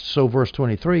Christ. So verse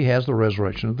 23 has the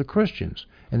resurrection of the Christians.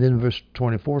 And then verse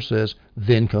 24 says,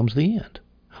 then comes the end.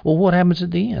 Well, what happens at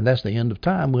the end? That's the end of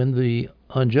time when the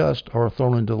unjust are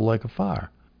thrown into the lake of fire.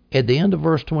 At the end of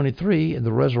verse 23,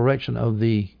 the resurrection of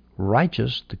the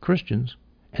righteous, the Christians,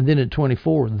 and then at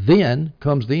 24, then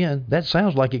comes the end. That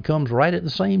sounds like it comes right at the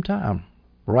same time,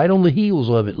 right on the heels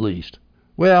of at least.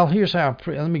 Well, here's how,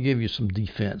 let me give you some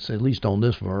defense, at least on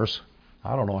this verse.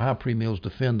 I don't know how premills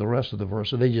defend the rest of the verse.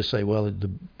 So they just say, well, the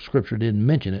Scripture didn't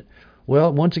mention it.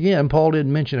 Well, once again, Paul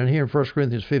didn't mention it here in 1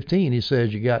 Corinthians 15. He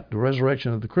says you got the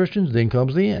resurrection of the Christians, then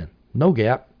comes the end. No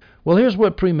gap. Well, here's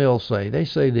what premills say. They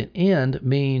say that end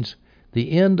means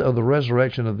the end of the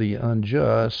resurrection of the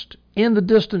unjust in the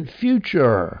distant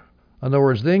future. In other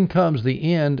words, then comes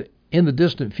the end in the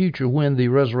distant future when the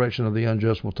resurrection of the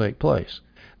unjust will take place.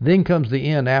 Then comes the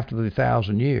end after the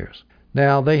 1,000 years.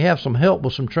 Now, they have some help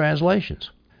with some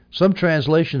translations. Some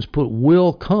translations put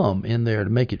will come in there to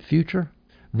make it future.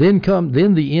 Then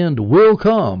the end will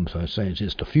come. So it's saying it's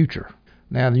just the future.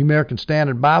 Now, the American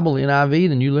Standard Bible, the NIV,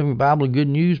 the New Living Bible, and Good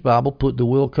News Bible put the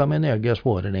will come in there. Guess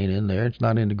what? It ain't in there. It's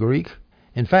not in the Greek.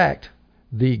 In fact,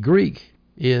 the Greek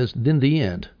is then the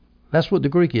end. That's what the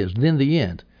Greek is, then the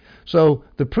end. So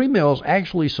the premills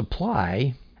actually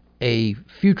supply a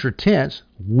future tense,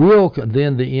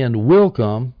 then the end will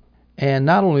come. And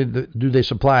not only do they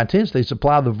supply a tense, they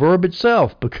supply the verb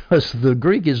itself, because the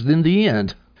Greek is then the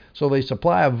end. So they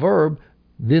supply a verb,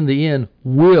 then the end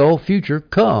will, future,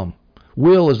 come.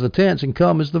 Will is the tense and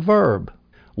come is the verb.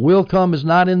 Will come is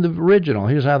not in the original.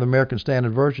 Here's how the American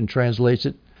Standard Version translates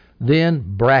it. Then,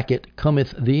 bracket,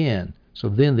 cometh the end. So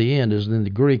then the end is in the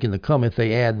Greek, and the cometh,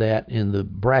 they add that in the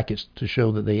brackets to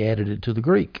show that they added it to the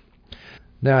Greek.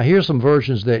 Now, here's some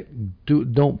versions that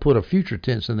don't put a future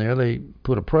tense in there. They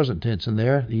put a present tense in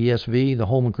there. The ESV, the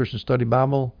Holman Christian Study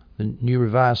Bible, the New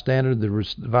Revised Standard, the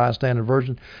Revised Standard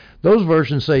Version. Those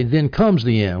versions say, then comes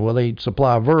the end. Well, they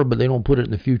supply a verb, but they don't put it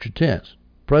in the future tense,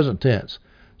 present tense.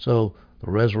 So the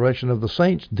resurrection of the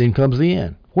saints, then comes the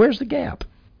end. Where's the gap?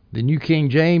 The New King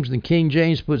James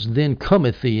puts, then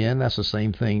cometh the end. That's the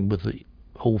same thing with the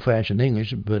old-fashioned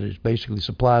English, but it basically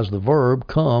supplies the verb,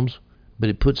 comes, but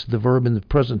it puts the verb in the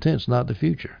present tense, not the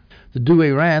future. The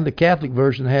Douay-Rheims, the Catholic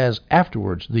version, has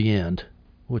afterwards the end,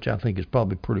 which I think is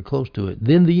probably pretty close to it.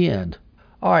 Then the end.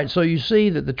 All right, so you see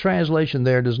that the translation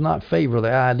there does not favor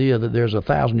the idea that there's a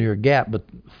 1,000-year gap but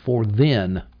for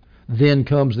then. Then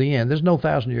comes the end. There's no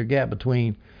 1,000-year gap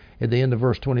between, at the end of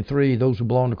verse 23, those who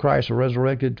belong to Christ are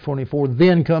resurrected. 24,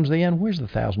 then comes the end. Where's the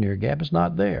 1,000-year gap? It's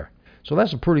not there. So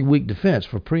that's a pretty weak defense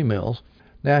for premills.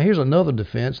 Now, here's another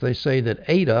defense. They say that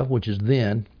eta, which is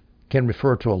then, can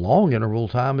refer to a long interval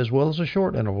of time as well as a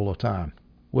short interval of time.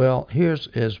 Well, here's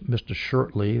as Mr.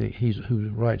 Shirtley, who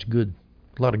writes a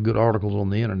lot of good articles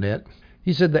on the internet.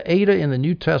 He said the eta in the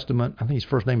New Testament, I think his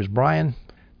first name is Brian,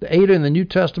 the eta in the New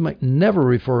Testament never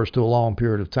refers to a long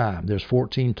period of time. There's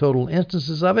 14 total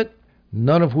instances of it,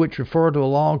 none of which refer to a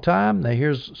long time. Now,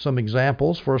 here's some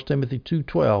examples. 1 Timothy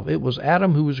 2:12. It was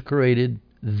Adam who was created,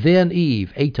 then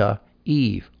Eve, eta,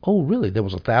 Eve. Oh, really? There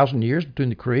was 1,000 years between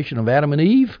the creation of Adam and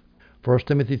Eve? 1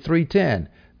 Timothy 3:10.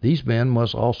 These men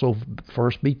must also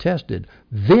first be tested.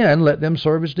 Then let them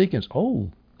serve as deacons.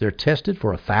 Oh, they're tested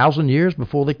for 1,000 years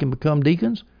before they can become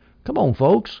deacons? Come on,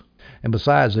 folks. And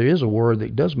besides, there is a word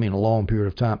that does mean a long period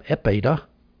of time, epeta.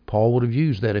 Paul would have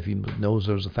used that if he knows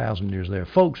there's 1,000 years there.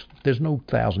 Folks, there's no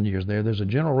 1,000 years there. There's a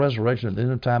general resurrection at the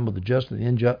end of time of the just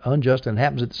and the unjust, and it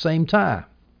happens at the same time.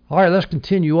 All right, let's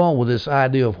continue on with this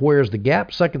idea of where's the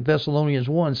gap. 2 Thessalonians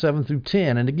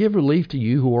 1:7-10, and to give relief to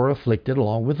you who are afflicted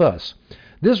along with us.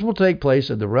 This will take place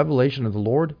at the revelation of the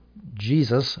Lord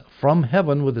Jesus from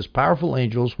heaven with his powerful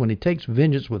angels when he takes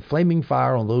vengeance with flaming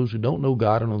fire on those who don't know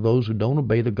God and on those who don't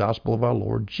obey the gospel of our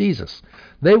Lord Jesus.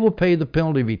 They will pay the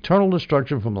penalty of eternal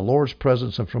destruction from the Lord's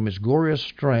presence and from his glorious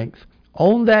strength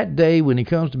on that day when he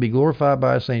comes to be glorified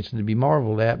by his saints and to be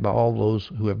marveled at by all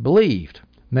those who have believed.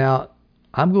 Now,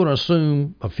 I'm going to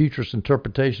assume a futurist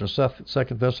interpretation of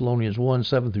 2 Thessalonians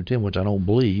 1:7-10, which I don't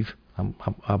believe.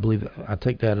 I believe I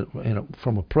take that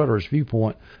from a preterist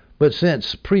viewpoint. But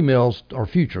since premills are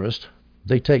futurist,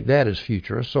 they take that as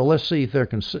futurist. So let's see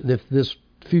if this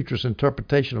futurist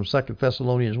interpretation of 2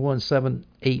 Thessalonians 1:7,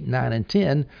 8, 9, and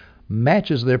 10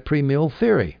 matches their premill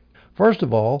theory. First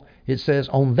of all, it says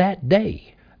on that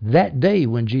day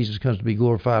when Jesus comes to be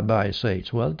glorified by his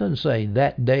saints. Well, it doesn't say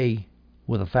that day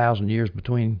with 1,000 years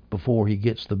before he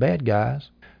gets the bad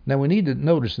guys. Now, we need to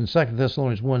notice in 2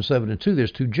 Thessalonians 1:7-2,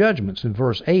 there's two judgments. In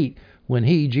verse 8, when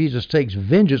Jesus takes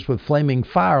vengeance with flaming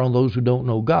fire on those who don't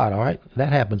know God. All right,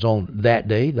 that happens on that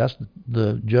day. That's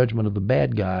the judgment of the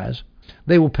bad guys.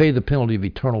 They will pay the penalty of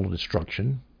eternal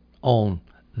destruction on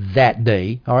that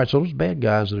day. All right, so those bad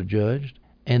guys that are judged.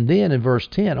 And then in verse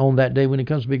 10, on that day when he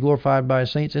comes to be glorified by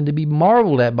his saints and to be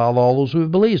marveled at by all those who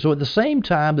have believed. So at the same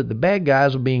time that the bad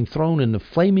guys are being thrown in the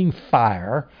flaming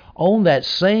fire, on that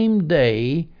same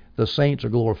day, the saints are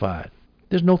glorified.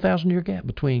 There's no 1,000-year gap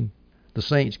between the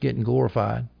saints getting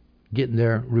glorified, getting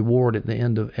their reward at the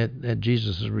end of at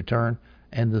Jesus' return,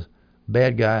 and the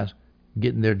bad guys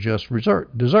getting their just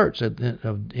deserts at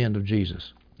the end of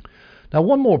Jesus. Now,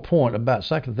 one more point about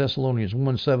 2 Thessalonians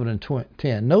 1, 7, and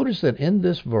 10. Notice that in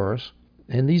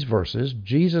these verses,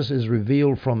 Jesus is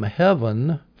revealed from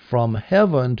heaven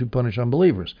to punish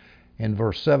unbelievers. In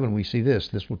verse 7, we see this.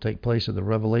 This will take place at the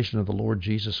revelation of the Lord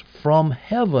Jesus from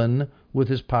heaven with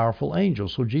his powerful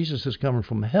angels. So Jesus is coming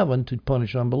from heaven to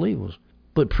punish unbelievers.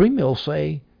 But premills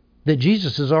say that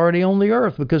Jesus is already on the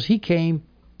earth because he came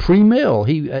pre-mill.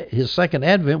 His second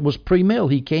advent was pre-mill.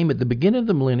 He came at the beginning of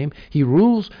the millennium. He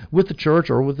rules with the church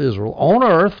or with Israel on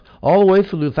earth all the way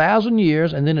through 1,000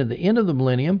 years, and then at the end of the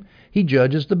millennium, he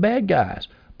judges the bad guys.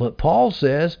 But Paul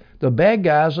says the bad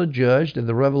guys are judged at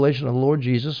the revelation of the Lord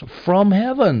Jesus from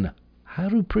heaven. How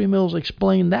do premills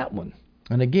explain that one?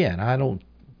 And again,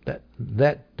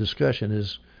 that discussion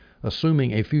is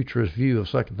assuming a futurist view of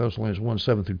 2 Thessalonians 1,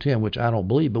 7 through 10, which I don't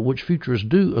believe, but which futurists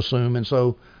do assume, and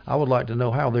so I would like to know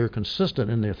how they're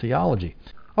consistent in their theology.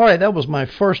 All right, that was my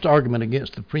first argument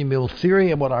against the premill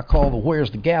theory and what I call the where's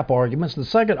the gap arguments. The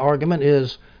second argument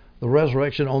is the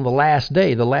resurrection on the last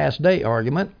day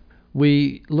argument.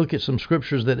 We look at some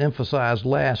scriptures that emphasize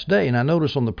last day, and I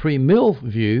notice on the premill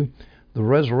view, the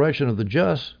resurrection of the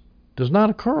just does not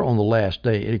occur on the last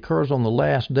day. It occurs on the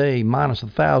last day minus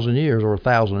 1,000 years, or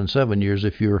 1,007 years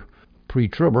if you're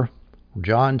pre-tribber.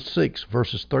 John 6,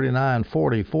 verses 39,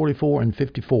 40, 44, and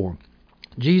 54.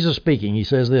 Jesus speaking, he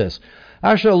says this,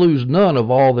 I shall lose none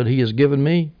of all that he has given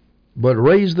me, but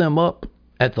raise them up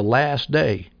at the last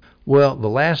day. Well, the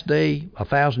last day,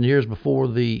 1,000 years before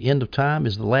the end of time,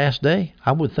 is the last day.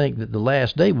 I would think that the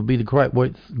last day would be the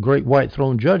great white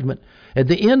throne judgment at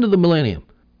the end of the millennium.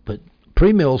 But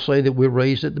premills say that we're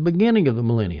raised at the beginning of the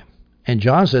millennium. And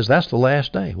John says that's the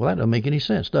last day. Well, that doesn't make any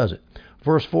sense, does it?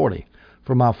 Verse 40,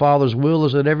 for my Father's will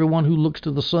is that everyone who looks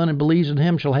to the Son and believes in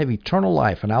him shall have eternal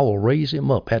life, and I will raise him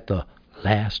up at the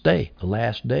last day. The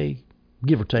last day,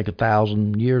 give or take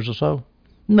 1,000 years or so?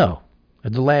 No.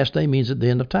 At the last day means at the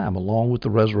end of time, along with the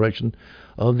resurrection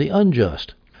of the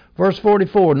unjust. Verse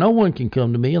 44, no one can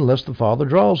come to me unless the Father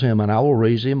draws him, and I will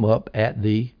raise him up at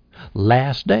the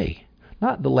last day.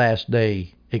 Not the last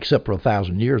day except for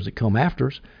 1,000 years that come after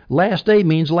us. Last day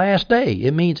means last day.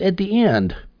 It means at the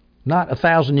end, not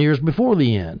 1,000 years before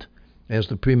the end, as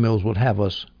the premills would have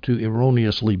us to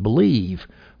erroneously believe.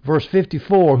 Verse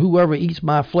 54, whoever eats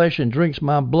my flesh and drinks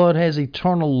my blood has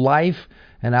eternal life,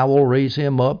 and I will raise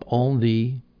him up on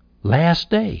the last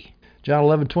day. John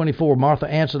 11:24, Martha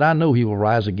answered, I know he will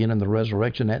rise again in the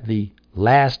resurrection at the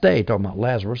last day. Talking about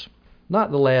Lazarus.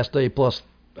 Not the last day plus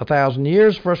 1,000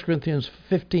 years. 1 Corinthians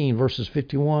 15, verses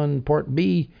 51, part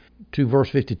B, to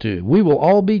verse 52. We will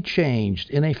all be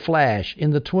changed in a flash, in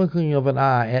the twinkling of an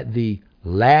eye, at the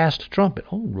last trumpet.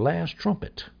 Oh, last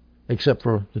trumpet. Except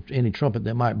for any trumpet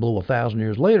that might blow 1,000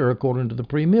 years later, according to the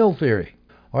premill theory.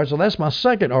 All right, so that's my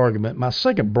second argument, my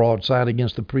second broadside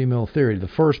against the premill theory. The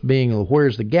first being the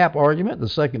where's the gap argument, the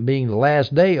second being the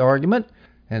last day argument,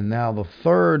 and now the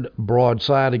third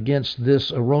broadside against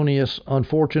this erroneous,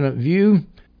 unfortunate view,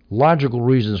 logical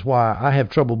reasons why I have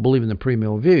trouble believing the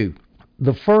premill view.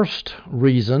 The first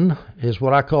reason is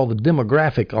what I call the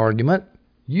demographic argument.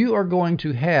 You are going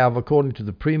to have, according to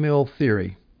the premill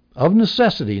theory, of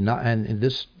necessity,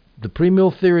 the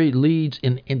premill theory leads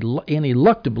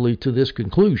ineluctably to this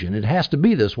conclusion. It has to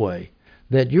be this way,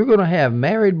 that you're going to have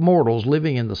married mortals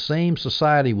living in the same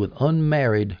society with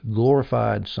unmarried,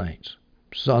 glorified saints.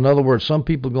 So in other words, some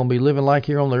people are going to be living like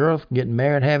here on the earth, getting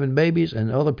married, having babies,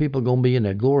 and other people are going to be in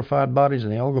their glorified bodies,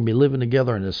 and they're all going to be living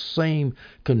together in the same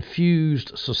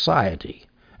confused society.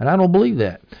 And I don't believe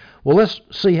that. Well, let's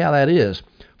see how that is.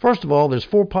 First of all, there's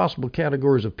 4 possible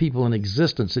categories of people in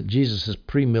existence at Jesus'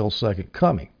 premill second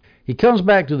coming. He comes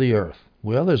back to the earth.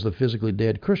 Well, there's the physically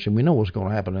dead Christian. We know what's going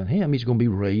to happen to him. He's going to be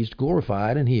raised,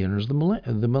 glorified, and he enters the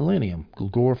millennium,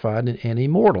 glorified and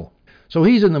immortal. So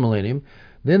he's in the millennium.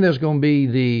 Then there's going to be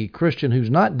the Christian who's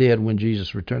not dead when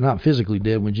Jesus returns, not physically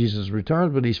dead when Jesus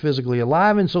returns, but he's physically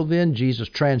alive, and so then Jesus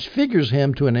transfigures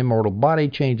him to an immortal body,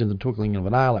 changing the twinkling of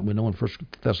an eye, like we know in 1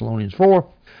 Thessalonians 4.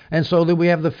 And so then we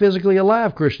have the physically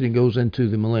alive Christian who goes into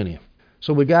the millennium.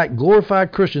 So we got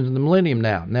glorified Christians in the millennium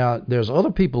now. Now, there's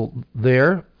other people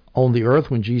there on the earth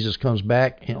when Jesus comes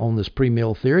back on this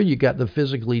premill theory. You got the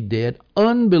physically dead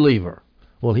unbeliever.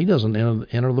 Well, he doesn't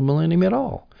enter the millennium at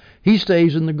all. He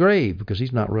stays in the grave because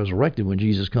he's not resurrected when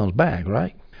Jesus comes back,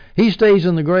 right? He stays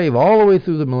in the grave all the way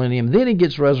through the millennium. Then he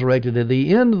gets resurrected at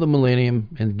the end of the millennium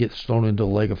and gets thrown into a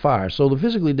lake of fire. So the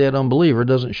physically dead unbeliever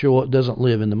doesn't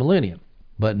live in the millennium.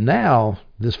 But now,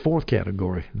 this fourth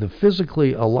category, the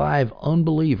physically alive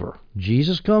unbeliever.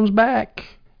 Jesus comes back.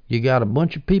 You got a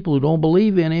bunch of people who don't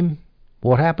believe in him.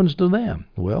 What happens to them?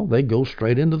 Well, they go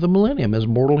straight into the millennium as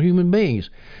mortal human beings.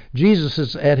 Jesus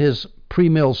is at his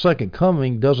pre-mill second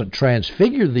coming doesn't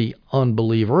transfigure the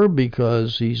unbeliever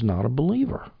because he's not a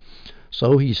believer.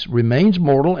 So he remains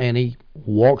mortal and he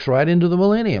walks right into the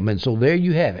millennium. And so there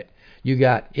you have it. You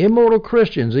got immortal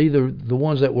Christians, either the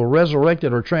ones that were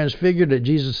resurrected or transfigured at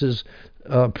Jesus'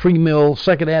 pre-mill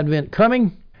second advent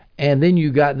coming, and then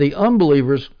you got the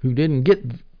unbelievers who didn't get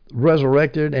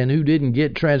resurrected and who didn't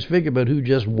get transfigured, but who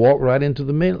just walked right into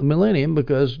the millennium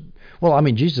because, well, I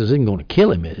mean, Jesus isn't going to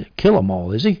kill them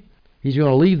all, is he? He's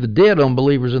going to leave the dead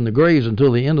unbelievers in the graves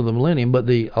until the end of the millennium, but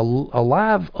the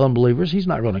alive unbelievers, he's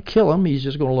not going to kill them. He's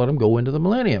just going to let them go into the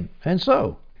millennium. And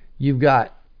so you've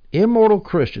got immortal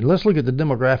Christians. Let's look at the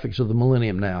demographics of the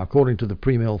millennium now, according to the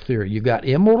pre-mill theory. You've got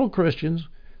immortal Christians.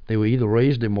 They were either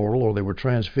raised immortal or they were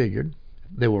transfigured.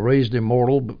 They were raised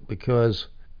immortal because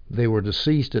they were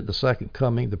deceased at the second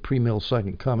coming, the pre-mill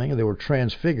second coming, and they were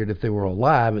transfigured if they were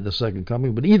alive at the second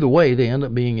coming. But either way, they end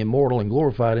up being immortal and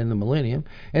glorified in the millennium.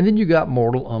 And then you got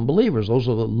mortal unbelievers. Those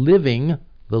are the living,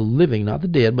 not the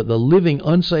dead, but the living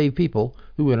unsaved people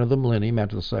who enter the millennium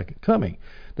after the second coming.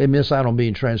 They miss out on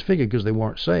being transfigured because they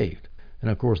weren't saved.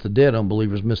 And of course, the dead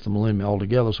unbelievers miss the millennium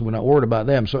altogether, so we're not worried about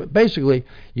them. So basically,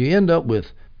 you end up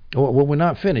with, well, we're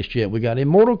not finished yet. We got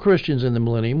immortal Christians in the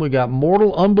millennium. We got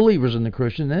mortal unbelievers in the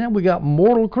Christian. And then we got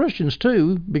mortal Christians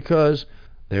too, because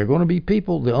there are going to be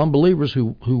people, the unbelievers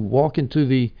who walk into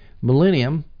the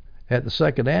millennium at the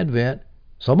second advent.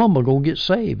 Some of them are going to get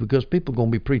saved because people are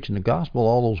going to be preaching the gospel,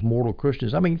 all those mortal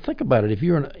Christians. I mean, think about it. If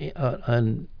you're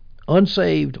an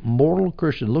unsaved mortal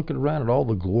Christian looking around at all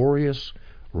the glorious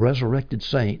resurrected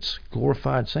saints,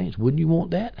 glorified saints, wouldn't you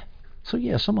want that? So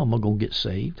yeah, some of them are going to get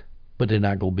saved, but they're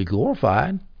not going to be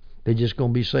glorified. They're just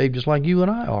going to be saved just like you and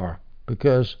I are,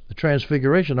 because the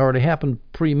transfiguration already happened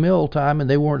pre-mill time and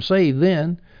they weren't saved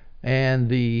then. And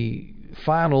the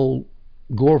final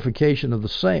glorification of the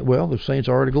saint, well, the saints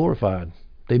are already glorified.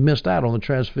 They missed out on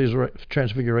the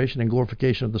transfiguration and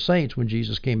glorification of the saints when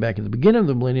Jesus came back at the beginning of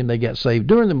the millennium. They got saved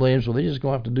during the millennium, so they're just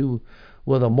going to have to do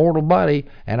with a mortal body.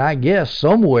 And I guess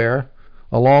somewhere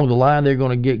along the line they're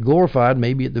going to get glorified.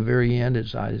 Maybe at the very end.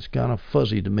 It's kind of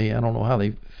fuzzy to me. I don't know how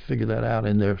they figure that out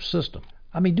in their system.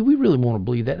 I mean, do we really want to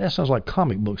believe that? That sounds like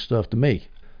comic book stuff to me.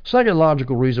 Second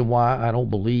logical reason why I don't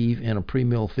believe in a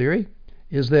pre-mill theory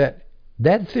is that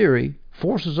theory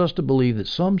forces us to believe that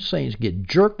some saints get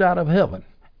jerked out of heaven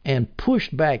and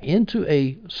pushed back into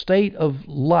a state of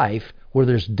life where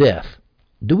there's death.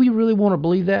 Do we really want to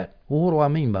believe that? Well, what do I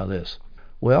mean by this?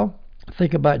 Well,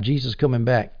 think about Jesus coming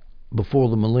back before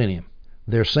the millennium.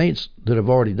 There are saints that have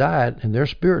already died, and their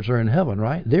spirits are in heaven,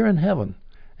 right? They're in heaven.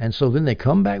 And so then they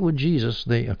come back with Jesus.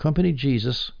 They accompany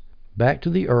Jesus back to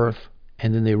the earth,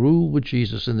 and then they rule with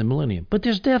Jesus in the millennium. But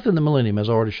there's death in the millennium, as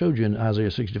I already showed you in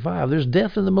Isaiah 65. There's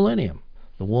death in the millennium.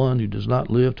 The one who does not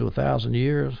live to 1,000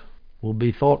 years will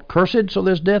be thought cursed, so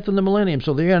there's death in the millennium.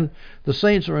 So the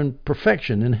saints are in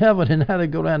perfection in heaven, and now they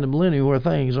go down to the millennium where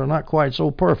things are not quite so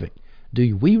perfect.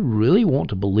 Do we really want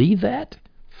to believe that?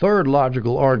 Third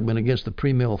logical argument against the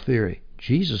pre-mill theory.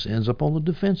 Jesus ends up on the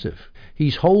defensive.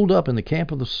 He's holed up in the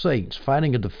camp of the saints,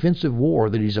 fighting a defensive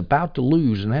war that he's about to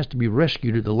lose and has to be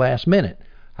rescued at the last minute.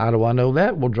 How do I know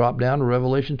that? We'll drop down to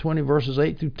Revelation 20, verses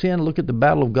 8 through 10. Look at the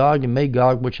battle of Gog and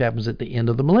Magog, which happens at the end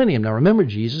of the millennium. Now remember,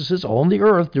 Jesus is on the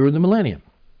earth during the millennium.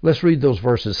 Let's read those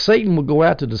verses. Satan will go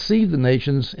out to deceive the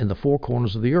nations in the four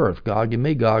corners of the earth, Gog and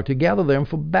Magog, to gather them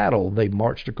for battle. They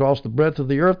marched across the breadth of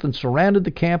the earth and surrounded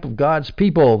the camp of God's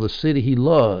people, the city he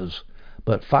loves.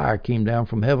 But fire came down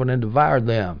from heaven and devoured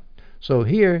them. So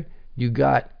here you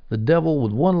got the devil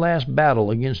with one last battle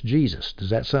against Jesus.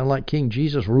 Does that sound like King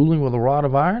Jesus ruling with a rod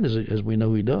of iron? As we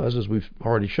know he does, as we've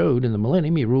already showed in the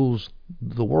millennium, he rules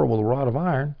the world with a rod of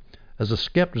iron. As a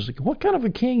skeptic, what kind of a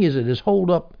king is it that's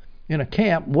holed up in a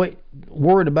camp,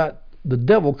 worried about the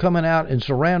devil coming out and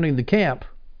surrounding the camp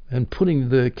and putting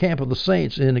the camp of the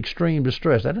saints in extreme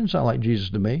distress? That doesn't sound like Jesus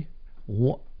to me.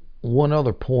 One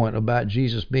other point about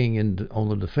Jesus being on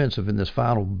the defensive in this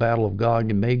final battle of Gog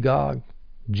and Magog.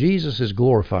 Jesus is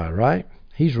glorified, right?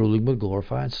 He's ruling with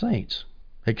glorified saints,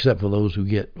 except for those who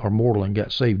are mortal and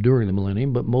got saved during the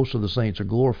millennium, but most of the saints are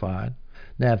glorified.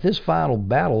 Now, if this final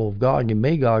battle of Gog and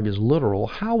Magog is literal,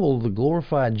 how will the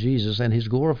glorified Jesus and his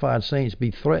glorified saints be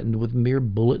threatened with mere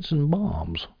bullets and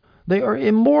bombs? They are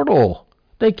immortal.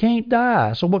 They can't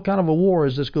die. So what kind of a war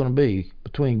is this going to be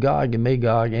between Gog and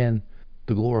Magog and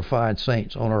the glorified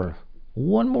saints on earth?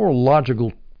 One more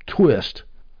logical twist,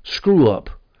 screw up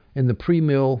in the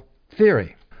premill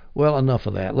theory. Well, enough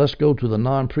of that. Let's go to the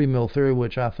non-premill theory,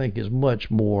 which I think is much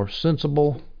more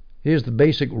sensible. Here's the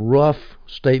basic rough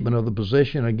statement of the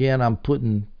position. Again, I'm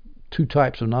putting two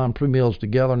types of non-premills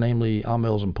together, namely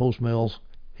amills and postmills.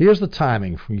 Here's the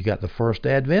timing. You got the first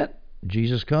advent.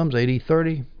 Jesus comes, AD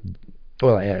 30.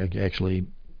 Well, actually,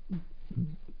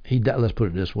 he died, let's put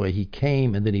it this way. He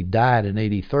came and then he died in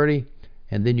AD 30.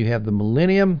 And then you have the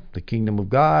millennium, the kingdom of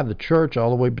God, the church, all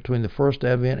the way between the first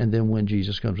advent and then when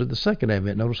Jesus comes at the second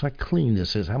advent. Notice how clean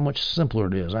this is, how much simpler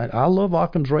it is. I love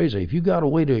Occam's razor. If you got a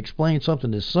way to explain something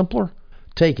that's simpler,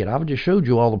 take it. I've just showed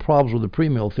you all the problems with the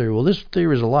premill theory. Well, this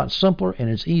theory is a lot simpler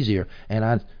and it's easier. And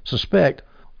I suspect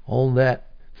on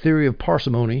that theory of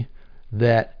parsimony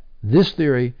that this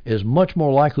theory is much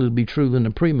more likely to be true than the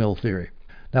premill theory.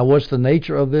 Now, what's the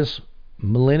nature of this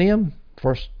millennium?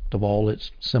 First of all,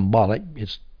 it's symbolic.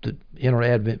 It's the inner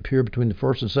advent period between the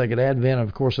first and second advent.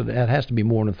 Of course, it has to be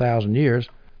more than 1,000 years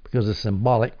because it's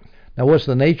symbolic. Now, what's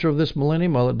the nature of this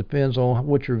millennium? Well, it depends on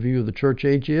what your view of the church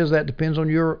age is. That depends on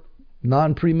your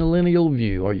non-premillennial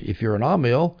view. Or if you're an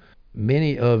amill,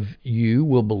 many of you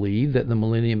will believe that the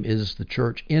millennium is the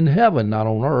church in heaven, not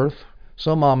on earth.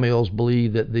 Some amills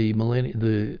believe that the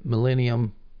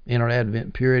millennium inner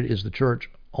advent period is the church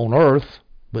on earth,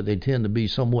 but they tend to be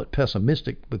somewhat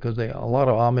pessimistic because a lot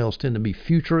of amills tend to be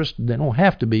futurist. They don't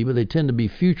have to be, but they tend to be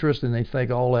futurist, and they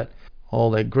think all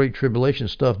that great tribulation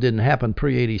stuff didn't happen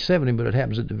pre-AD 70, but it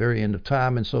happens at the very end of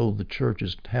time, and so the church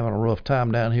is having a rough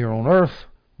time down here on earth.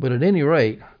 But at any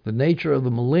rate, the nature of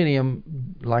the millennium,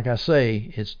 like I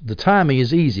say, the timing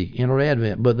is easy, inner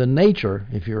advent, but the nature,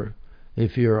 if you're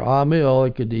amill,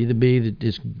 it could either be that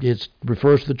it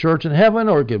refers to the church in heaven,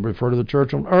 or it could refer to the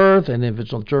church on earth. And if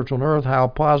it's on the church on earth, how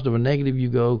positive or negative you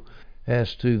go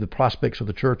as to the prospects of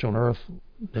the church on earth,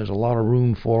 there's a lot of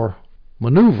room for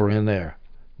maneuver in there.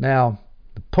 Now,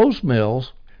 the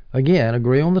postmills, again,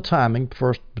 agree on the timing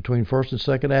between first and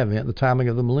second advent, the timing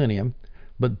of the millennium.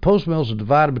 But postmills are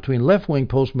divided between left-wing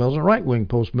postmills and right-wing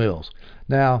postmills.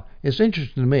 Now, it's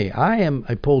interesting to me. I am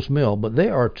a postmill, but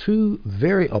there are two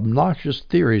very obnoxious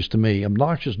theories to me,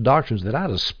 obnoxious doctrines that I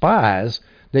despise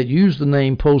that use the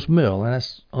name postmill, and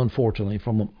that's unfortunate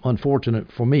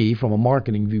for me from a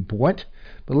marketing viewpoint.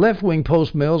 The left-wing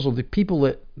postmills are the people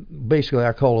that basically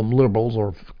I call them liberals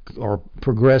or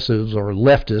progressives or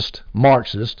leftist,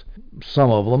 Marxist,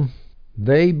 some of them.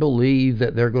 They believe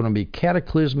that there are going to be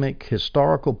cataclysmic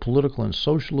historical, political, and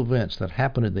social events that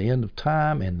happen at the end of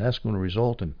time, and that's going to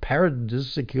result in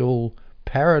paradisical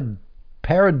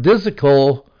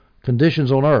conditions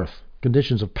on earth,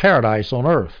 conditions of paradise on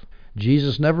earth.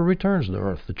 Jesus never returns to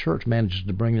earth. The church manages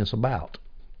to bring this about.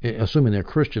 Assuming they're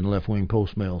Christian left-wing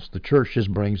postmills, the church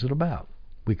just brings it about.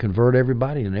 We convert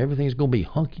everybody, and everything's going to be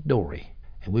hunky-dory.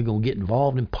 And we're going to get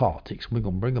involved in politics. We're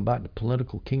going to bring about the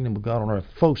political kingdom of God on earth.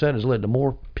 Folks, that has led to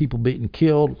more people being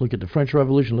killed. Look at the French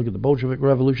Revolution. Look at the Bolshevik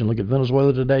Revolution. Look at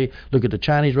Venezuela today. Look at the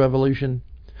Chinese Revolution.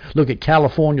 Look at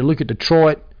California. Look at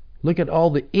Detroit. Look at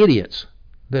all the idiots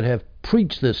that have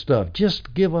preached this stuff.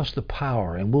 Just give us the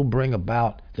power, and we'll bring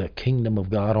about the kingdom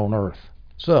of God on earth.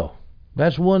 So,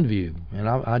 that's one view, and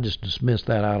I just dismissed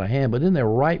that out of hand. But then there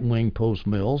are right-wing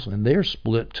postmills, and they're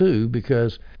split too,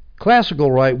 because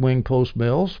classical right-wing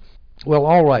postmills, well,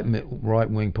 all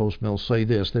right-wing postmills say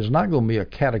this: there's not going to be a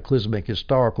cataclysmic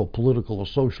historical, political, or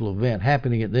social event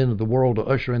happening at the end of the world to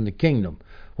usher in the kingdom.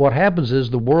 What happens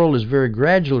is the world is very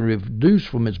gradually reduced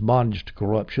from its bondage to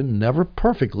corruption, never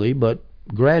perfectly, but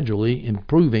gradually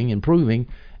improving,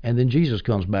 and then Jesus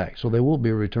comes back. So there will be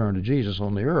a return to Jesus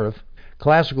on the earth.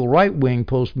 Classical right-wing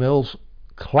postmills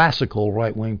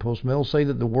say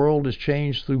that the world is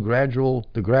changed through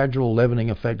the gradual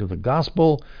leavening effect of the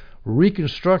gospel.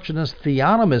 Reconstructionist,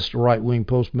 theonomist right-wing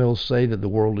postmills say that the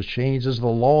world is changed as the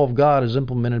law of God is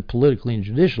implemented politically and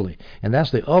judicially. And that's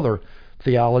the other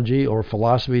theology or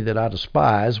philosophy that I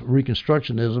despise,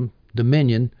 Reconstructionism,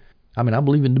 dominion. I mean, I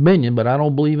believe in dominion, but I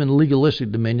don't believe in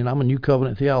legalistic dominion. I'm a New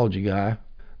Covenant theology guy.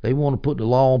 They want to put the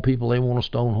law on people. They want to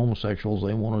stone homosexuals.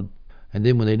 And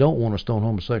then when they don't want to stone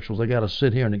homosexuals, they got to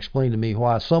sit here and explain to me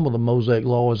why some of the Mosaic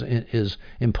law is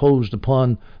imposed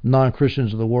upon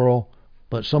non-Christians of the world,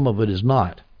 but some of it is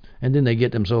not. And then they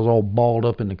get themselves all balled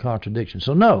up in the contradiction.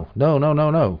 So no. We're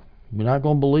not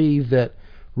going to believe that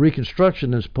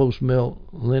Reconstructionist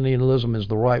postmillennialism is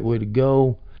the right way to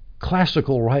go.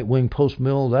 Classical right-wing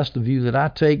postmill, that's the view that I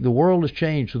take. The world has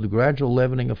changed through the gradual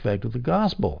leavening effect of the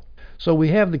gospel. So we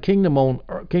have the kingdom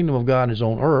of God is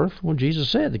on earth. Well, Jesus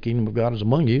said the kingdom of God is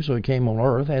among you, so he came on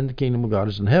earth, and the kingdom of God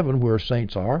is in heaven, where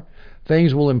saints are.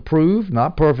 Things will improve,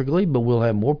 not perfectly, but we'll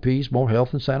have more peace, more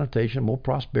health and sanitation, more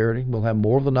prosperity. We'll have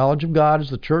more of the knowledge of God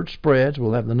as the church spreads.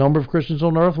 We'll have the number of Christians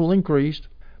on earth will increase,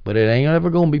 but it ain't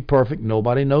ever going to be perfect.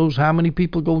 Nobody knows how many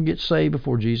people are going to get saved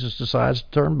before Jesus decides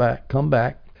to come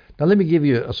back. Now let me give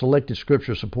you a selected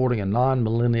scripture supporting a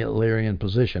non-millennialarian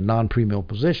position, non-premill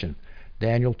position.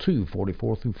 Daniel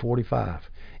 2:44 through 45.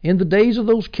 In the days of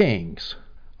those kings.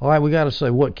 All right, we got to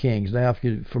say what kings. Now, if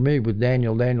you're familiar with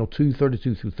Daniel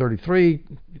 2:32 through 33,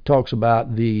 it talks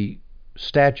about the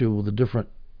statue with the different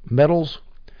metals.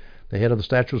 The head of the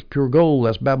statue was pure gold.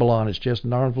 That's Babylon. Its chest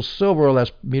and arms was silver.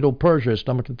 That's Medo-Persia. Its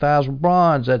stomach and thighs were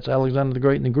bronze. That's Alexander the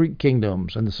Great and the Greek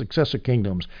kingdoms and the successor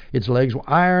kingdoms. Its legs were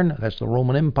iron. That's the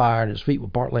Roman Empire. And its feet were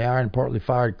partly iron, partly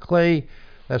fired clay.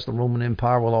 That's the Roman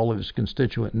Empire with all of its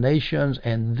constituent nations.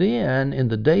 And then, in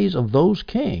the days of those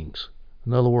kings,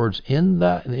 in other words, in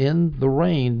the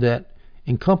reign that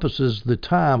encompasses the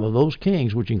time of those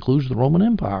kings, which includes the Roman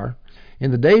Empire,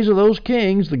 in the days of those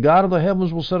kings, the God of the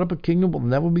heavens will set up a kingdom that will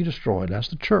never be destroyed. That's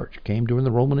the church. It came during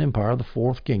the Roman Empire, the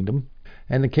fourth kingdom.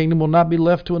 And the kingdom will not be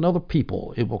left to another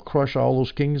people. It will crush all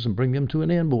those kings and bring them to an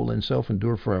end, but will in itself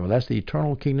endure forever. That's the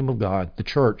eternal kingdom of God, the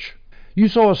church. You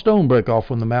saw a stone break off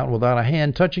from the mountain without a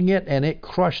hand touching it, and it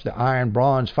crushed the iron,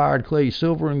 bronze, fired clay,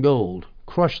 silver, and gold.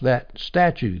 Crushed that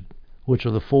statue, which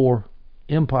are the four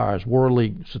empires,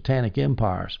 worldly, satanic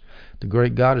empires. The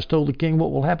great God has told the king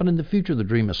what will happen in the future. The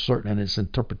dream is certain and its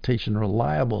interpretation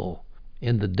reliable.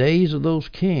 In the days of those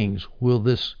kings will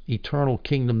this eternal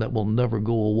kingdom that will never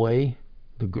go away,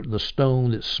 the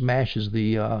stone that smashes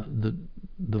the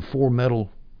four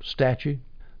metal statue,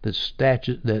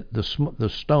 the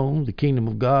stone, the kingdom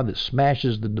of God that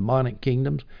smashes the demonic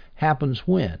kingdoms, happens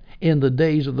when? In the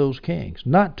days of those kings,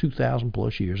 not 2,000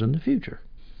 plus years in the future.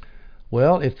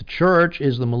 Well, if the church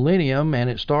is the millennium and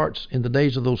it starts in the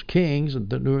days of those kings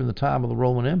during the time of the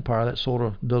Roman Empire, that sort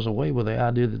of does away with the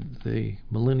idea that the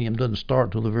millennium doesn't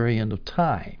start till the very end of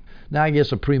time. Now, I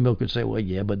guess a premill could say, well,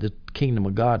 yeah, but the kingdom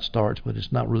of God starts, but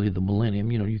it's not really the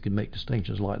millennium. You can make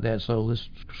distinctions like that. So this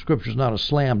scripture is not a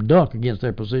slam dunk against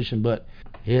their position, but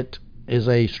it is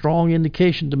a strong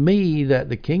indication to me that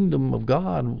the kingdom of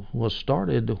God was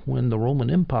started when the Roman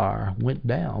Empire went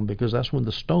down, because that's when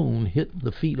the stone hit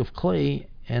the feet of clay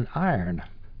and iron.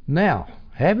 Now,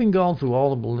 having gone through all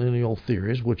the millennial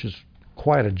theories, which is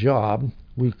quite a job,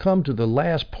 we've come to the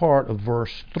last part of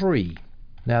verse 3.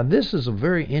 Now, this is a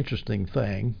very interesting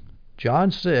thing. John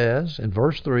says in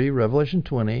verse 3, Revelation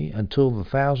 20, until the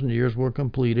 1,000 years were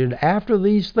completed, after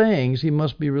these things he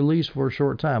must be released for a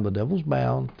short time. The devil's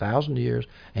bound, 1,000 years,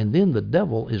 and then the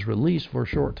devil is released for a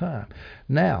short time.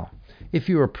 Now, if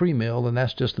you're a premill, then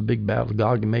that's just the big battle, the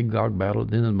Gog and Magog battle at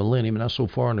the end of the millennium, and that's so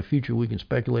far in the future we can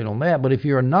speculate on that. But if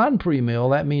you're a non-premill,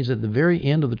 that means at the very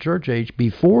end of the church age,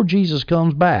 before Jesus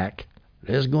comes back,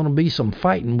 there's going to be some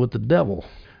fighting with the devil.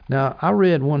 Now, I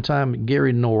read one time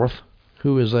Gary North,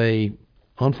 who is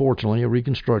unfortunately a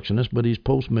Reconstructionist, but he's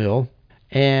post-mill,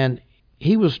 and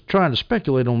he was trying to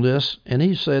speculate on this, and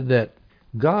he said that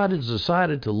God has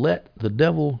decided to let the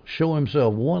devil show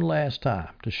himself one last time,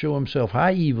 to show himself how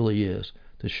evil he is,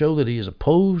 to show that he is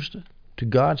opposed to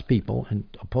God's people and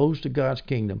opposed to God's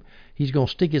kingdom. He's going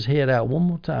to stick his head out one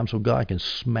more time so God can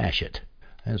smash it.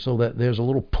 And so that there's a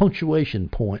little punctuation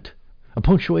point, a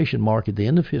punctuation mark at the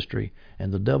end of history,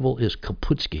 and the devil is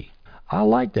Kaputski. I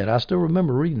like that. I still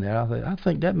remember reading that. I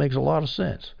think that makes a lot of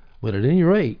sense. But at any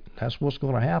rate, that's what's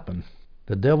going to happen.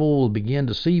 The devil will begin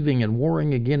deceiving and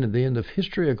warring again at the end of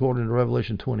history, according to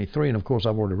Revelation 23. And of course,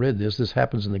 I've already read this. This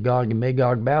happens in the Gog and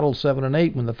Magog battle, 7 and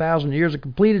 8. When the 1,000 years are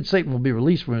completed, Satan will be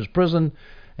released from his prison,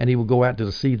 and he will go out to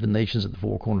deceive the nations at the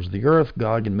four corners of the earth.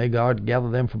 Gog and Magog, to gather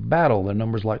them for battle. Their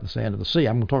numbers like the sand of the sea.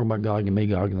 I'm going to talk about Gog and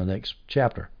Magog in the next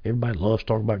chapter. Everybody loves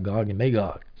talking about Gog and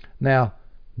Magog. Now,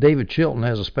 David Chilton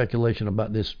has a speculation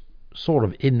about this sort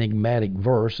of enigmatic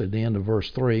verse at the end of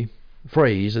verse 3,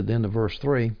 phrase at the end of verse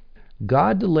 3.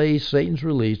 God delays Satan's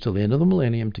release till the end of the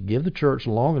millennium to give the church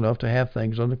long enough to have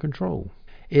things under control.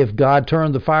 If God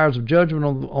turned the fires of judgment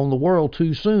on the world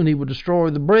too soon, he would destroy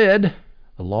the bread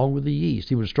along with the yeast.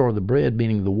 He would destroy the bread,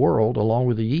 meaning the world, along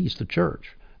with the yeast, the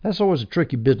church. That's always a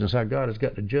tricky business, how God has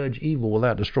got to judge evil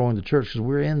without destroying the church, because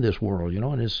we're in this world,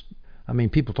 and it's,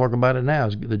 people talk about it now.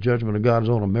 The judgment of God is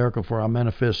on America for our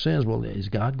manifest sins. Well, is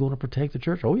God going to protect the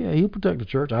church? Oh, yeah, he'll protect the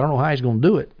church. I don't know how he's going to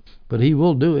do it, but he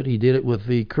will do it. He did it with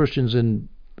the Christians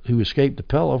who escaped the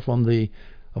Pella from the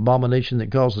abomination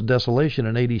that caused the desolation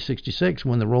in AD 66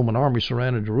 when the Roman army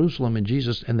surrounded Jerusalem and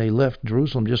they left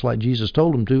Jerusalem just like Jesus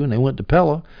told them to, and they went to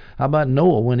Pella. How about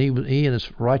Noah when he and his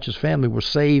righteous family were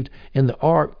saved in the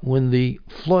ark when the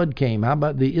flood came? How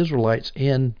about the Israelites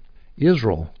in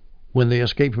Israel when they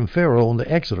escaped from Pharaoh in the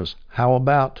Exodus? How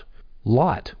about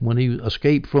Lot when he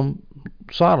escaped from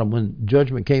Sodom when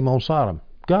judgment came on Sodom?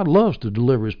 God loves to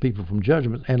deliver his people from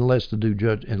judgment and likes to do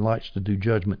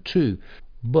judgment too.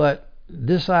 But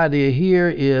this idea here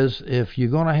is if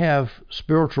you're going to have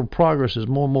spiritual progress as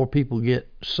more and more people get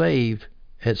saved,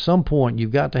 at some point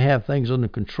you've got to have things under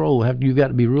control. You've got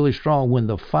to be really strong when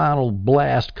the final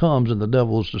blast comes and the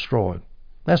devil is destroyed.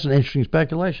 That's an interesting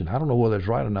speculation. I don't know whether it's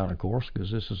right or not, of course,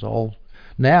 because this is all...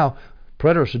 Now,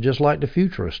 preterists are just like the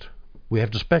futurists. We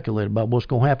have to speculate about what's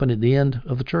going to happen at the end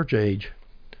of the church age.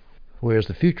 Whereas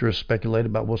the futurists speculate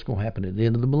about what's going to happen at the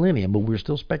end of the millennium. But we're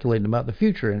still speculating about the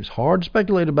future, and it's hard to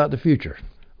speculate about the future.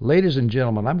 Ladies and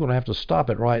gentlemen, I'm going to have to stop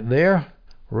it right there.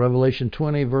 Revelation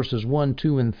 20, verses 1,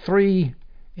 2, and 3.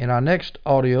 In our next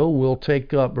audio, we'll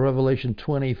take up Revelation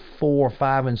 24,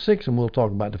 5, and 6, and we'll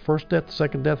talk about the first death, the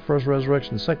second death, first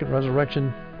resurrection, second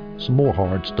resurrection, some more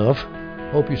hard stuff.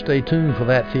 Hope you stay tuned for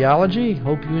that theology.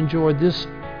 Hope you enjoyed this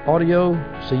audio.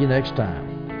 See you next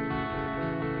time.